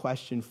 burning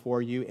question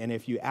for you. And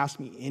if you ask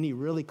me any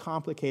really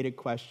complicated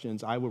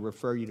questions, I will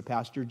refer you to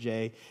Pastor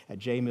Jay at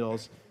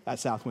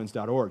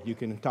jmills@southwinds.org. You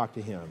can talk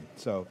to him.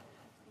 So,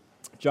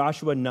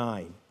 Joshua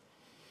 9.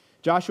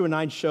 Joshua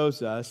 9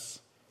 shows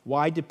us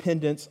why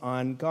dependence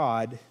on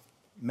God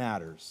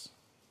matters.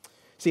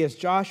 See, as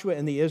Joshua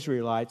and the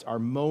Israelites are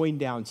mowing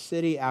down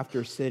city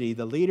after city,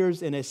 the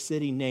leaders in a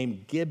city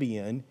named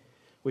Gibeon,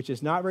 which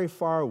is not very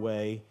far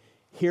away,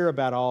 hear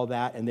about all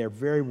that, and they're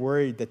very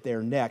worried that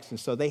they're next. And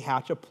so they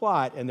hatch a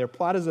plot, and their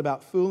plot is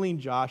about fooling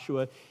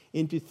Joshua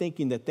into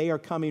thinking that they are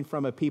coming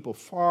from a people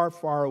far,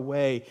 far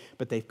away,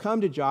 but they've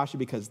come to Joshua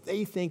because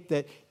they think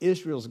that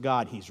Israel's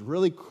God, he's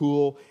really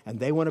cool, and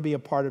they want to be a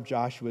part of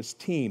Joshua's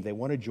team. They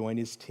want to join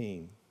his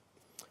team.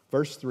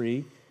 Verse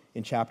 3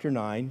 in chapter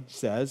 9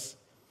 says,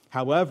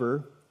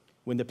 "However,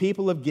 when the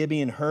people of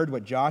Gibeon heard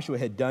what Joshua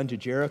had done to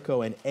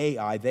Jericho and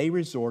Ai, they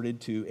resorted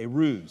to a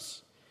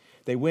ruse.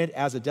 They went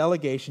as a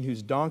delegation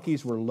whose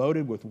donkeys were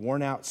loaded with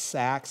worn-out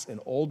sacks and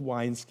old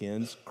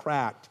wineskins,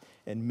 cracked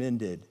and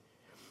mended.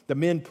 The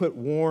men put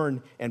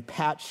worn and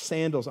patched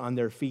sandals on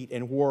their feet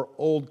and wore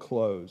old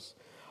clothes.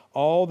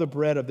 All the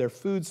bread of their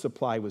food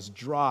supply was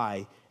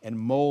dry and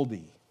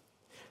moldy.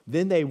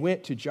 Then they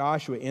went to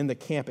Joshua in the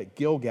camp at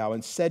Gilgal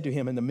and said to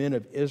him and the men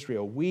of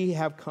Israel, 'We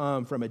have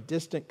come from a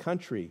distant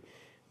country.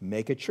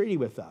 Make a treaty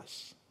with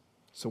us.'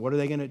 So what are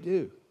they going to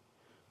do?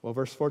 Well,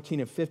 verse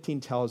 14 and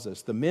 15 tells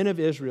us, the men of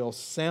Israel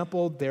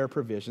sampled their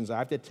provisions. I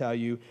have to tell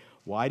you,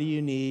 why do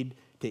you need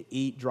to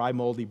eat dry,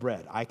 moldy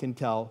bread? I can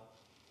tell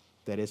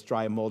that it's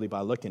dry and moldy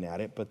by looking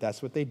at it, but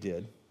that's what they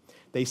did.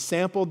 They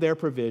sampled their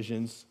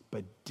provisions,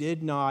 but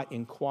did not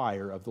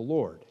inquire of the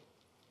Lord.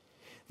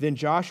 Then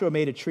Joshua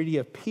made a treaty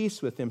of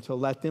peace with them to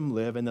let them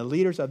live, and the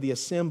leaders of the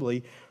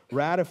assembly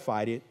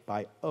ratified it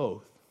by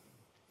oath.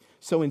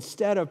 So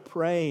instead of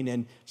praying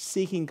and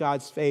seeking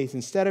God's face,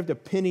 instead of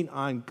depending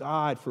on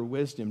God for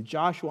wisdom,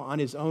 Joshua on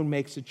his own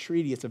makes a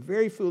treaty. It's a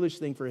very foolish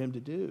thing for him to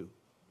do.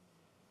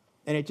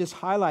 And it just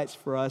highlights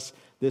for us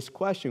this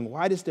question: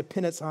 why does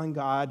dependence on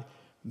God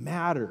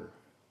matter?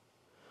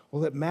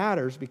 Well, it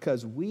matters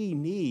because we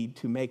need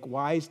to make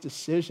wise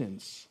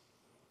decisions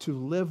to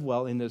live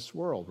well in this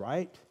world,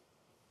 right?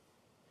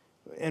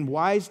 And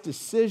wise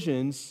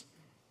decisions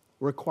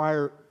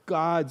require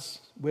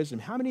God's wisdom.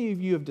 How many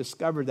of you have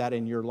discovered that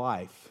in your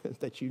life,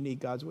 that you need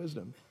God's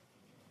wisdom?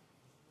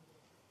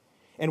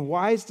 And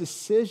wise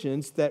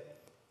decisions that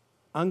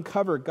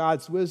uncover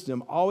God's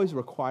wisdom always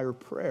require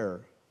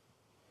prayer.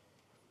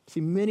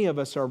 See, many of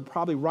us are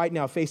probably right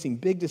now facing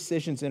big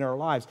decisions in our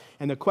lives.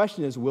 And the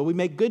question is, will we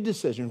make good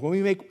decisions? Will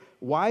we make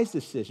wise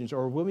decisions?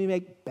 Or will we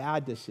make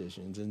bad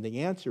decisions? And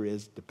the answer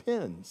is,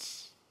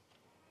 depends.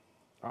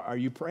 Are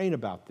you praying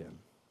about them?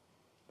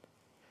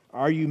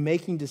 Are you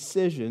making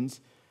decisions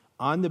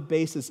on the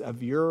basis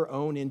of your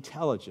own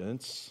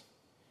intelligence?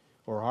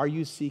 Or are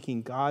you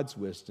seeking God's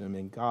wisdom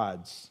and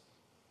God's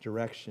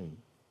direction?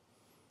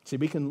 See,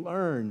 we can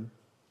learn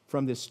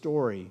from this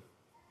story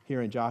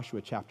here in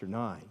Joshua chapter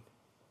 9.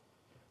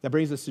 That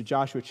brings us to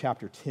Joshua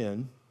chapter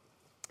 10.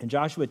 And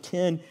Joshua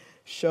 10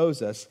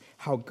 shows us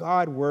how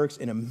God works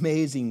in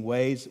amazing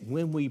ways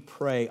when we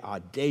pray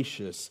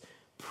audacious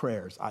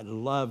prayers. I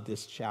love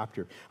this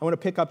chapter. I want to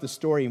pick up the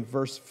story in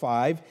verse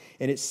 5,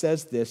 and it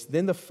says this: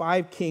 Then the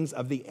 5 kings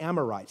of the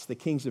Amorites, the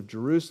kings of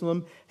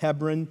Jerusalem,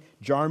 Hebron,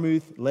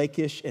 Jarmuth,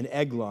 Lachish, and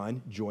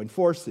Eglon, joined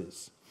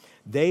forces.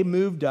 They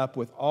moved up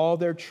with all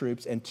their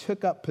troops and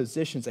took up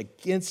positions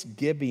against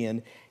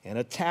Gibeon and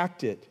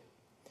attacked it.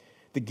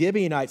 The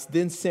Gibeonites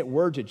then sent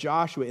word to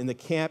Joshua in the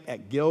camp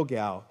at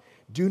Gilgal: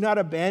 Do not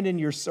abandon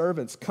your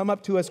servants. Come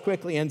up to us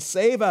quickly and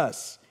save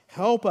us.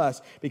 Help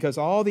us, because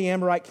all the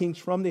Amorite kings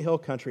from the hill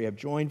country have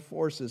joined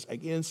forces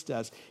against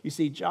us. You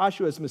see,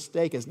 Joshua's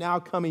mistake is now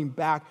coming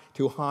back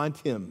to haunt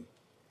him.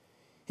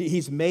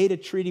 He's made a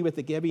treaty with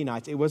the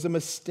Gibeonites. It was a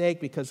mistake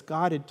because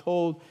God had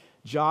told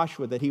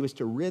Joshua that he was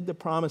to rid the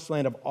promised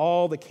land of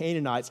all the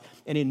Canaanites.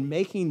 And in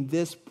making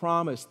this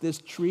promise, this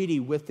treaty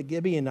with the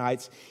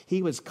Gibeonites,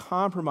 he was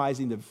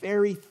compromising the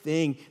very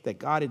thing that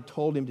God had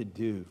told him to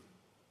do.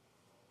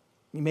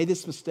 He made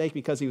this mistake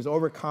because he was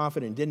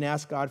overconfident and didn't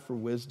ask God for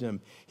wisdom.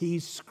 He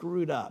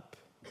screwed up,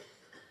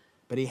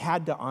 but he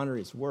had to honor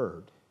his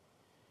word.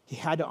 He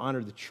had to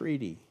honor the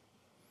treaty.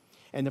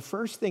 And the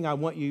first thing I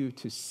want you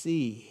to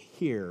see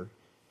here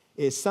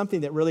is something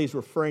that really is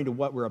referring to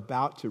what we're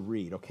about to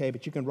read, okay?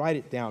 But you can write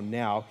it down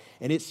now,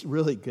 and it's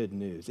really good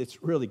news.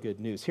 It's really good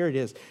news. Here it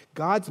is.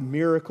 God's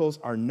miracles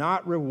are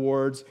not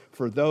rewards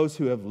for those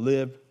who have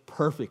lived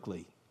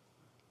perfectly.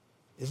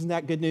 Isn't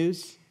that good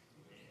news?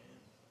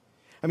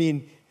 I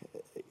mean,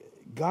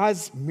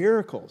 God's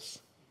miracles,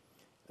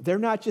 they're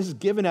not just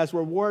given as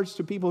rewards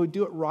to people who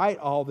do it right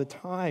all the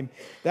time.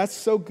 That's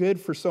so good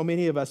for so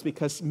many of us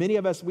because many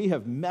of us, we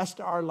have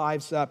messed our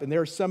lives up. And there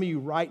are some of you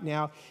right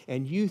now,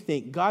 and you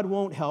think, God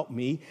won't help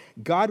me.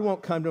 God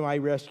won't come to my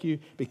rescue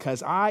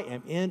because I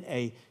am in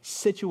a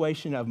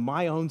situation of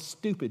my own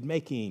stupid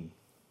making.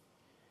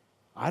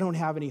 I don't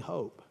have any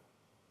hope.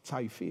 That's how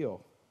you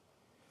feel.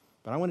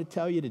 But I want to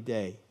tell you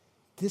today,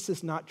 this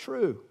is not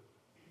true.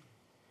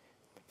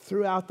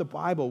 Throughout the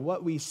Bible,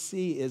 what we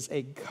see is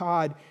a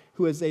God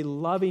who is a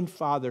loving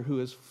Father,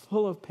 who is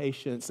full of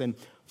patience and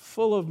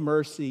full of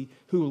mercy,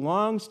 who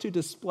longs to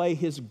display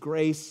his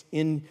grace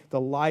in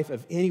the life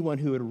of anyone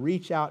who would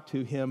reach out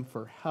to him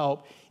for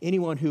help,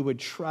 anyone who would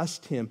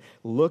trust him,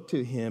 look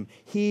to him.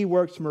 He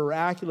works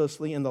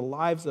miraculously in the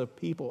lives of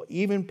people,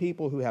 even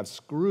people who have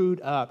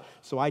screwed up.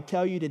 So I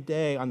tell you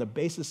today, on the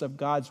basis of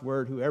God's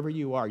word, whoever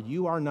you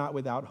are not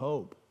without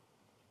hope.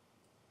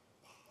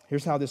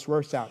 Here's how this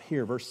works out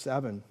here, verse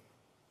 7.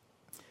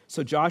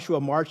 So Joshua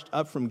marched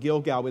up from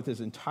Gilgal with his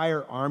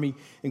entire army,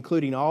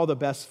 including all the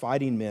best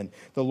fighting men.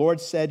 The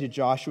Lord said to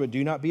Joshua,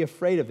 do not be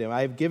afraid of them.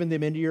 I have given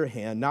them into your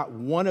hand. Not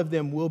one of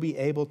them will be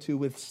able to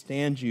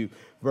withstand you.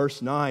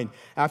 Verse 9,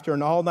 after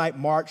an all-night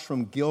march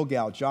from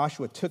Gilgal,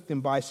 Joshua took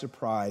them by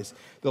surprise.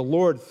 The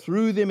Lord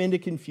threw them into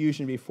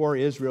confusion before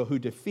Israel, who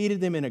defeated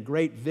them in a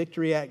great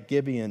victory at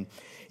Gibeon.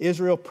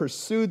 Israel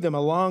pursued them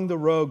along the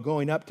road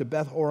going up to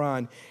Beth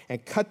Horon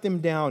and cut them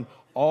down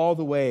all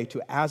the way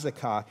to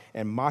Azekah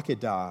and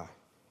Makkedah.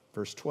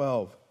 Verse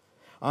 12,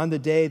 on the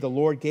day the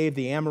Lord gave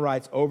the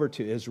Amorites over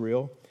to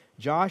Israel,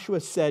 Joshua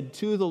said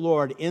to the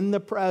Lord in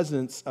the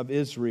presence of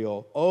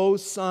Israel, O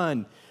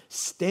sun,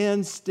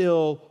 stand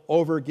still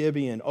over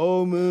Gibeon,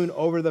 O moon,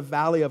 over the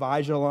valley of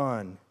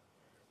Ajalon.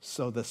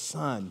 So the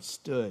sun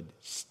stood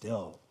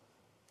still,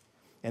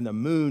 and the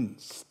moon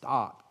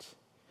stopped,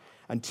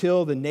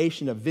 until the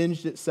nation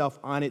avenged itself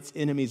on its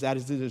enemies,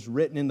 as it is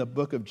written in the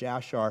book of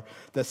Jashar.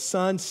 The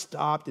sun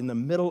stopped in the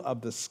middle of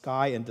the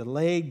sky and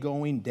delayed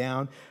going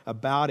down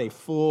about a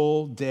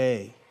full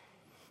day.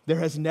 There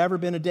has never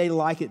been a day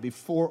like it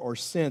before or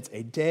since,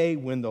 a day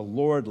when the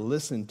Lord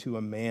listened to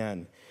a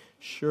man.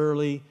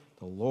 Surely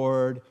the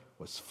Lord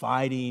was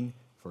fighting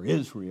for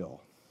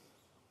Israel.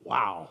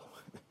 Wow.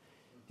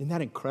 Isn't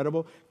that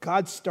incredible?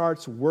 God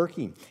starts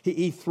working.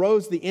 He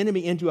throws the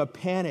enemy into a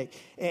panic.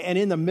 And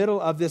in the middle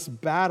of this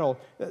battle,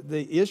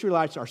 the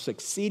Israelites are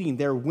succeeding.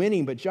 They're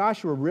winning. But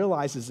Joshua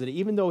realizes that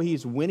even though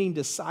he's winning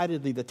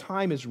decidedly, the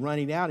time is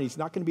running out. He's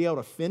not going to be able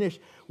to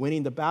finish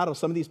winning the battle.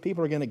 Some of these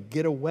people are going to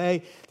get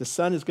away. The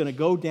sun is going to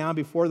go down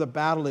before the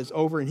battle is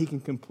over and he can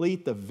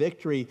complete the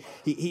victory.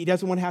 He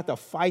doesn't want to have to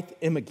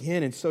fight them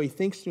again. And so he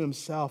thinks to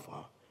himself,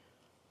 oh,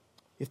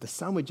 if the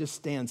sun would just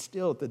stand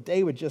still, if the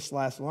day would just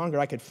last longer,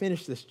 I could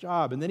finish this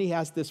job. And then he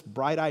has this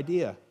bright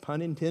idea, pun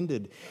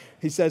intended.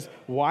 He says,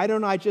 why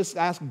don't I just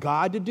ask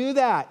God to do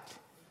that?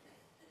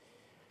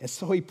 And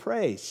so he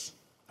prays.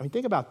 I mean,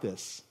 think about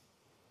this.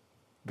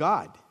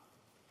 God,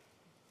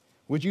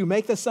 would you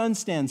make the sun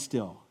stand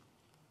still?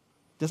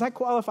 Does that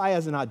qualify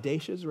as an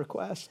audacious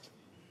request?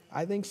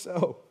 I think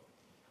so.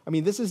 I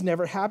mean, this has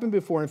never happened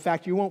before. In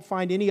fact, you won't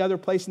find any other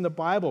place in the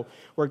Bible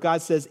where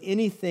God says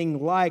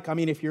anything like,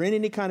 if you're in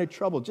any kind of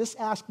trouble, just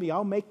ask me.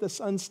 I'll make the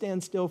sun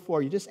stand still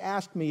for you. Just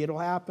ask me. It'll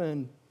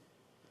happen.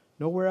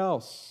 Nowhere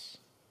else.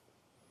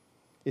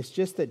 It's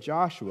just that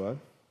Joshua,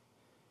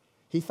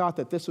 he thought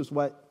that this was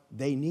what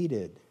they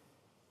needed.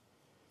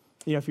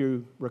 If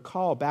you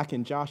recall back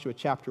in Joshua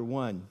chapter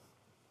 1,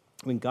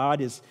 when God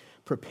is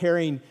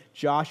preparing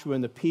Joshua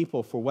and the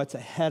people for what's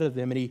ahead of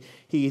them, and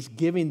he's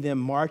giving them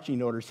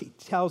marching orders. He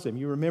tells them,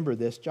 you remember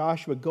this,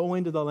 Joshua, go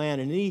into the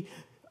land, and he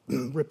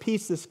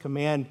repeats this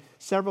command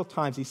several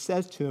times. He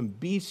says to him,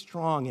 be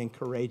strong and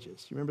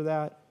courageous. You remember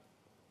that?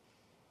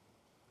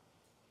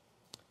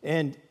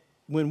 And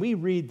when we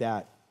read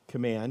that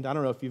command, I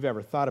don't know if you've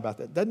ever thought about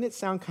that, doesn't it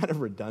sound kind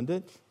of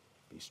redundant?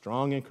 Be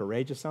strong and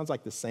courageous sounds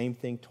like the same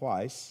thing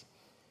twice.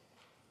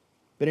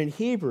 But in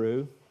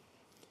Hebrew,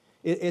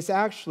 it's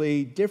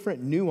actually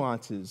different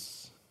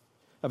nuances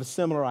of a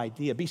similar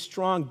idea. Be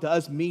strong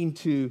does mean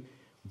to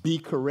be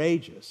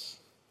courageous.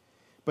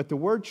 But the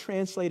word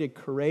translated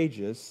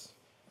courageous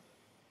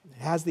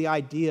has the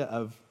idea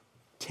of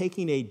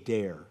taking a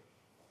dare.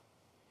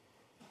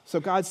 So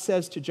God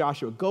says to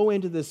Joshua, go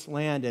into this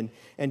land,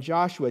 and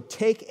Joshua,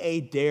 take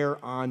a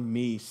dare on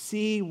me.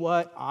 See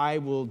what I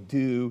will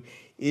do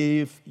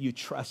if you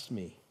trust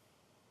me.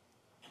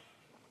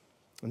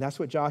 And that's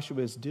what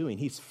Joshua is doing.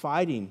 He's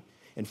fighting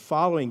and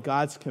following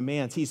God's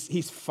commands.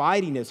 He's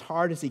fighting as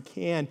hard as he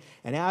can,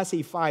 and as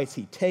he fights,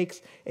 he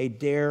takes a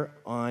dare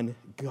on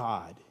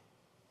God.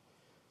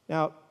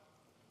 Now,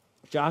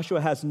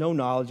 Joshua has no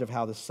knowledge of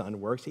how the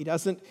sun works. He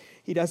doesn't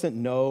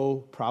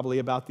know probably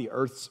about the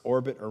earth's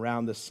orbit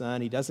around the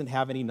sun. He doesn't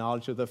have any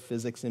knowledge of the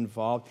physics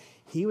involved.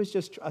 He was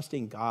just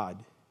trusting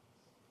God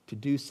to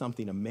do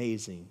something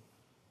amazing.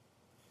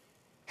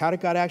 How did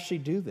God actually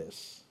do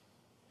this?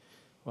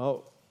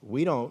 Well,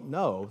 we don't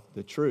know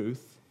the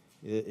truth.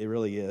 It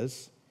really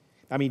is.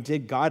 I mean,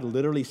 did God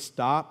literally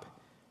stop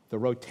the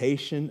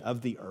rotation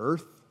of the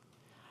earth?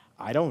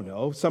 I don't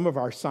know. Some of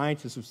our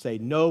scientists would say,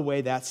 no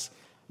way, that's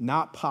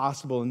not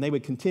possible. And they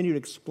would continue to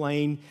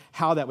explain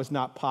how that was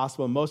not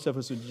possible. And most of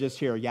us would just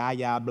hear,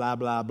 yeah, blah,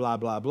 blah, blah,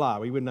 blah, blah.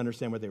 We wouldn't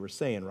understand what they were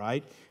saying,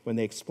 right? When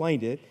they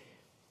explained it.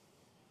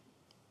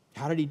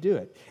 How did he do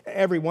it?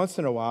 Every once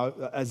in a while,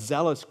 a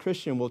zealous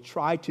Christian will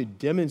try to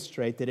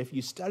demonstrate that if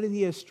you study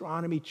the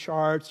astronomy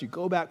charts, you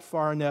go back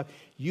far enough,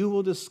 you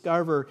will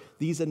discover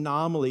these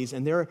anomalies.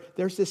 And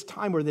there's this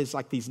time where there's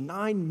like these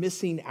 9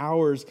 missing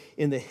hours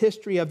in the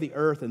history of the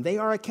earth, and they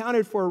are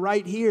accounted for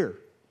right here.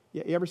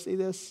 You ever see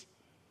this?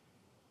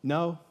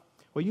 No?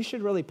 Well, you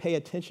should really pay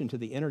attention to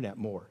the internet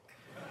more.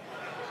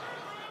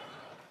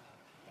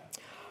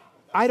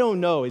 I don't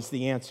know is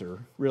the answer,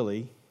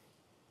 really.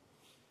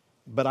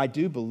 But I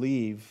do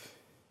believe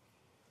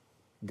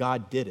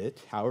God did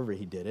it, however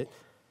he did it.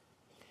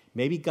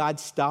 Maybe God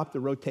stopped the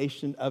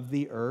rotation of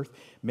the earth.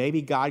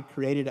 Maybe God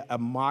created a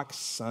mock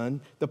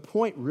sun. The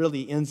point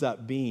really ends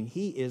up being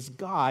he is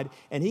God,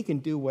 and he can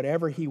do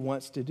whatever he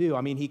wants to do.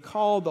 I mean, he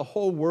called the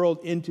whole world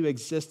into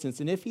existence,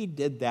 and if he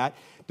did that,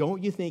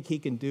 don't you think he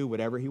can do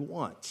whatever he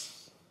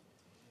wants?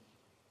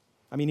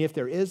 I mean, if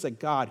there is a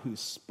God who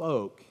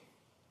spoke,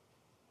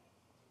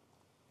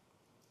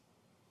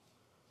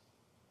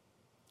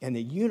 and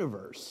the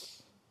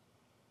universe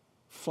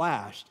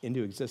flashed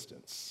into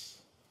existence,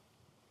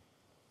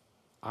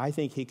 I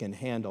think he can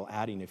handle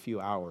adding a few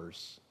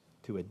hours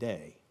to a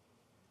day.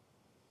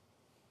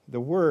 The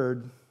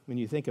word, when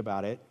you think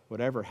about it,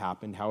 whatever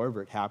happened,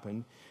 however it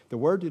happened, the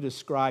word to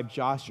describe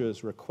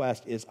Joshua's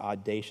request is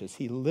audacious.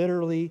 He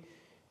literally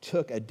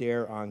took a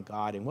dare on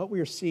God. And what we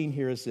are seeing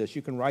here is this.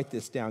 You can write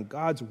this down.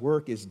 God's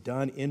work is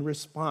done in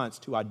response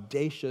to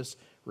audacious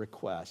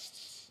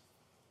requests.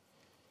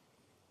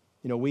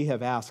 You know, we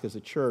have asked as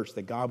a church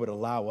that God would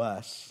allow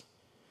us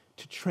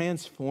to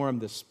transform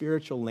the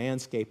spiritual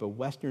landscape of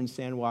western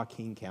San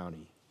Joaquin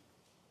County.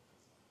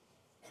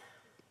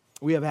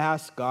 We have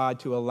asked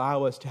God to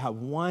allow us to have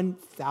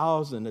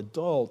 1,000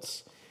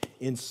 adults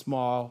in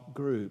small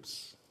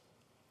groups.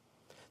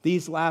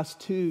 These last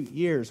 2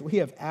 years, we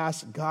have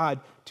asked God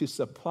to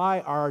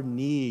supply our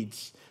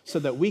needs so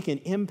that we can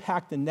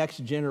impact the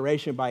next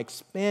generation by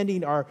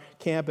expanding our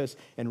campus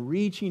and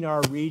reaching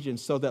our region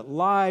so that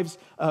lives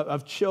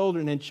of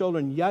children and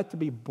children yet to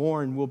be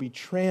born will be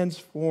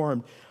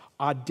transformed.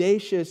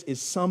 Audacious is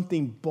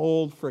something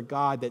bold for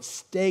God that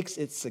stakes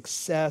its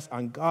success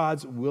on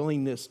God's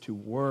willingness to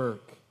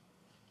work.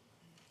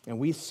 And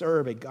we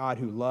serve a God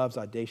who loves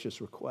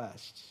audacious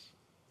requests.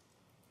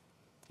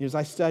 As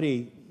I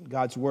study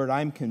God's word,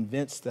 I'm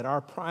convinced that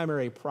our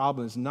primary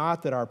problem is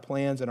not that our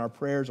plans and our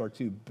prayers are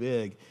too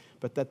big,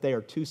 but that they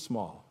are too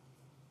small.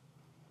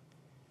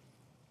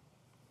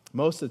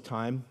 Most of the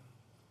time,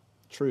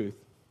 truth,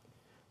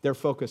 they're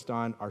focused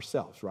on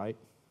ourselves, right?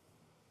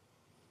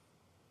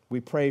 We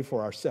pray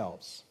for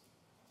ourselves.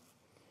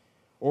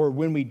 Or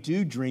when we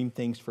do dream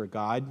things for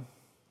God,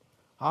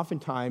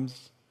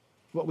 oftentimes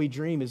what we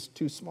dream is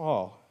too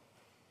small.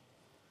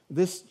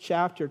 This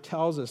chapter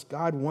tells us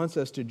God wants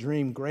us to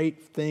dream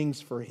great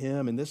things for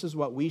him, and this is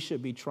what we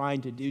should be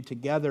trying to do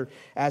together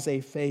as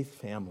a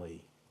faith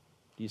family.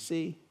 Do you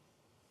see?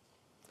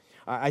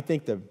 I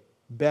think the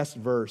best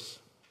verse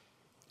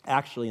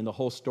actually in the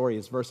whole story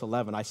is verse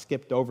 11. I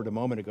skipped over it a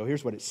moment ago.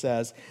 Here's what it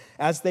says.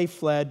 As they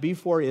fled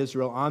before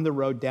Israel on the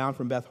road down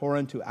from Beth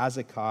Horon to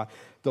Azekah,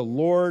 the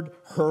Lord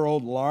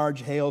hurled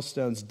large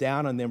hailstones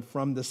down on them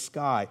from the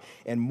sky,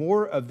 and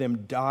more of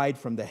them died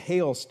from the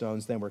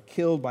hailstones than were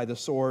killed by the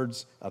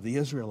swords of the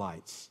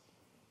Israelites.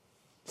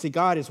 See,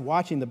 God is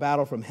watching the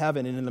battle from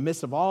heaven, and in the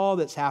midst of all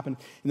that's happened,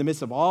 in the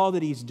midst of all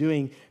that he's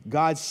doing,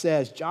 God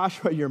says,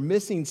 Joshua, you're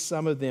missing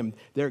some of them.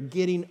 They're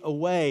getting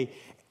away.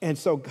 And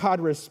so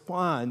God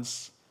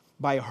responds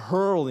by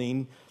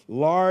hurling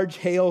large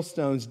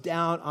hailstones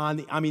down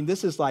on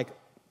this is like,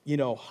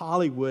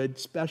 Hollywood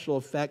special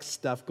effects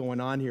stuff going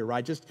on here,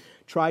 right? Just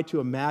try to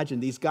imagine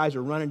these guys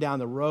are running down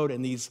the road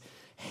and these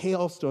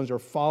hailstones are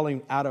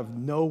falling out of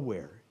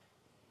nowhere.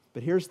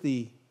 But here's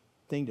the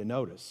thing to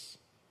notice.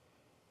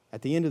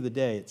 At the end of the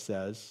day, it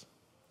says,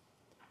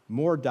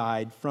 more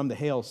died from the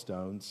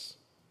hailstones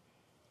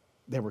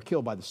than were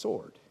killed by the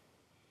sword.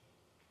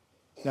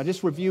 Now,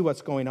 just review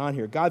what's going on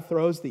here. God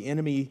throws the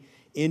enemy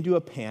into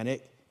a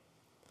panic.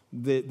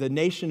 The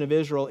nation of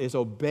Israel is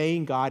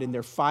obeying God, and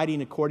they're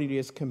fighting according to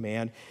his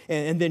command.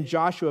 And then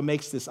Joshua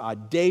makes this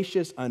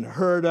audacious,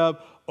 unheard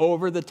of,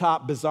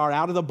 over-the-top, bizarre,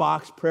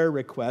 out-of-the-box prayer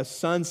request.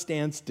 Sun,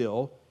 stand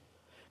still.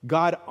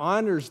 God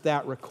honors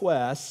that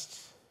request.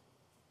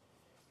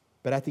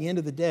 But at the end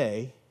of the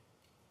day,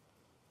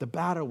 the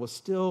battle was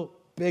still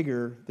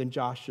bigger than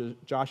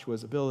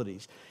Joshua's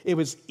abilities. It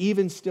was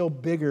even still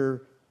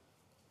bigger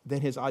than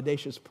his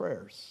audacious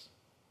prayers.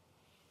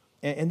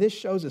 And this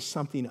shows us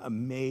something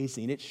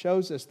amazing. It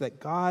shows us that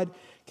God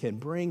can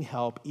bring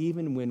help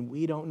even when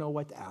we don't know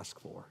what to ask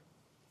for.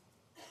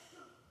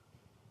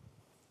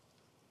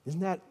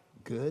 Isn't that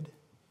good?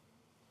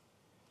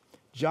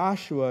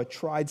 Joshua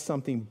tried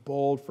something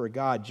bold for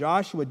God.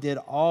 Joshua did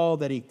all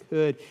that he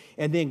could,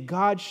 and then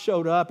God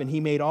showed up and he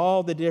made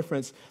all the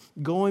difference,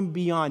 going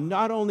beyond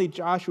not only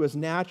Joshua's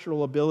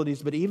natural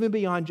abilities, but even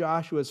beyond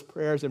Joshua's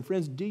prayers. And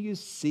friends, do you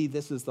see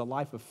this is the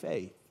life of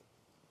faith?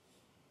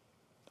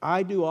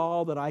 I do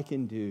all that I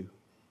can do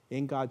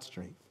in God's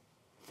strength.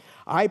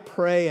 I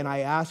pray and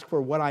I ask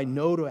for what I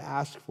know to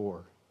ask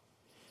for,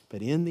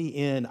 but in the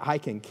end, I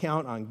can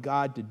count on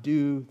God to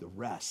do the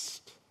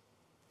rest.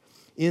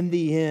 In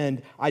the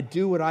end, I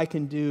do what I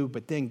can do,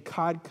 but then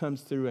God comes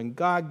through and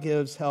God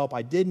gives help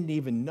I didn't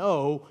even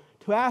know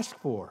to ask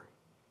for.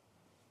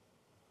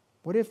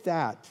 What if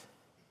that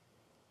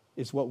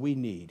is what we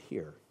need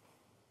here?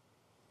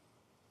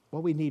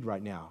 What we need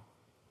right now?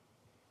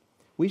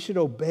 We should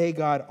obey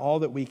God all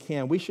that we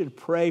can. We should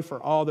pray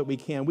for all that we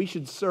can. We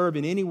should serve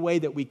in any way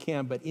that we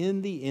can, but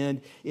in the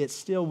end, it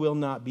still will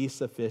not be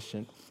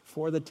sufficient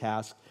for the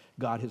task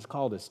God has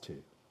called us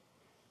to.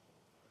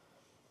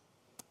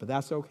 But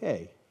that's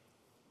okay,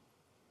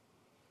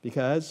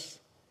 because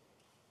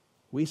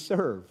we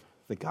serve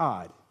the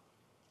God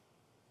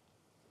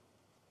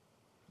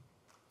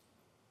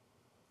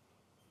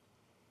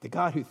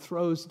who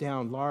throws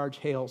down large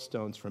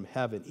hailstones from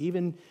heaven,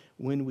 even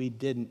when we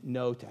didn't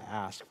know to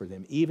ask for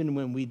them, even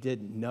when we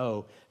didn't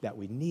know that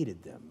we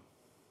needed them.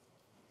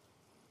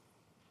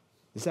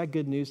 Is that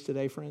good news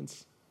today,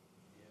 friends?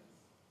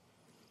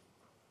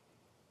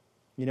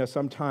 You know,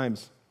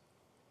 sometimes,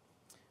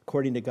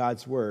 according to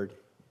God's word,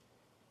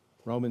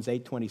 Romans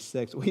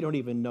 8:26, we don't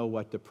even know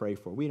what to pray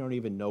for. We don't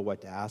even know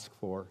what to ask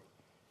for.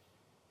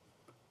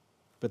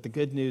 But the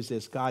good news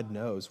is God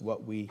knows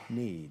what we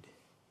need.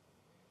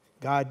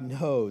 God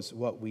knows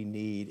what we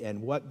need.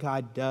 And what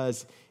God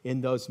does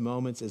in those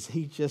moments is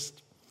He's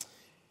just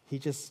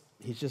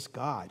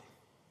God.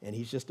 And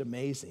He's just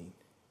amazing.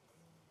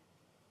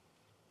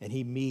 And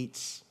He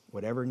meets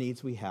whatever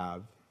needs we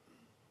have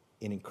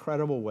in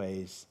incredible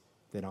ways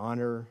that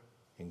honor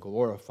and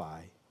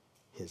glorify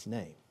His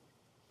name.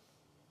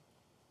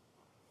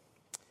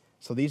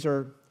 So these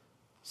are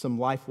some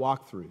life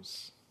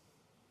walkthroughs.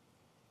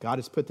 God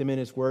has put them in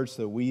His Word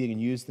so that we can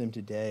use them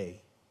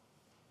today.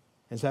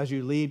 And so as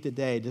you leave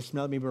today, just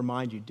let me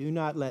remind you, do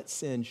not let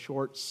sin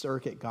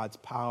short-circuit God's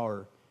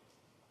power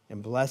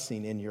and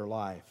blessing in your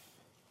life.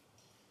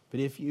 But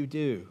if you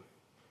do,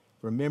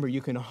 remember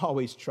you can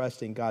always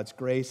trust in God's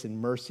grace and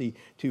mercy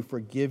to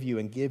forgive you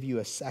and give you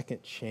a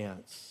second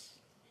chance.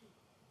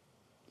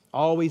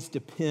 Always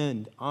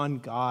depend on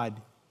God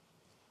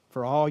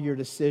for all your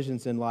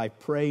decisions in life,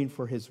 praying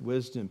for His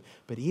wisdom.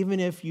 But even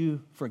if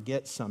you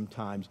forget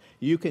sometimes,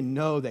 you can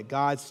know that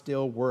God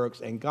still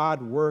works, and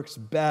God works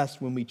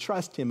best when we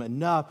trust Him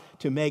enough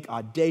to make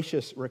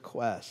audacious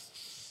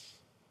requests.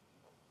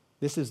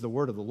 This is the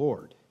word of the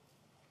Lord.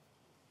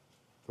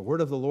 The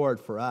word of the Lord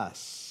for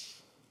us.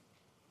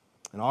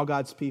 And all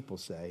God's people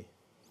say,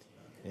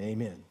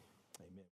 amen.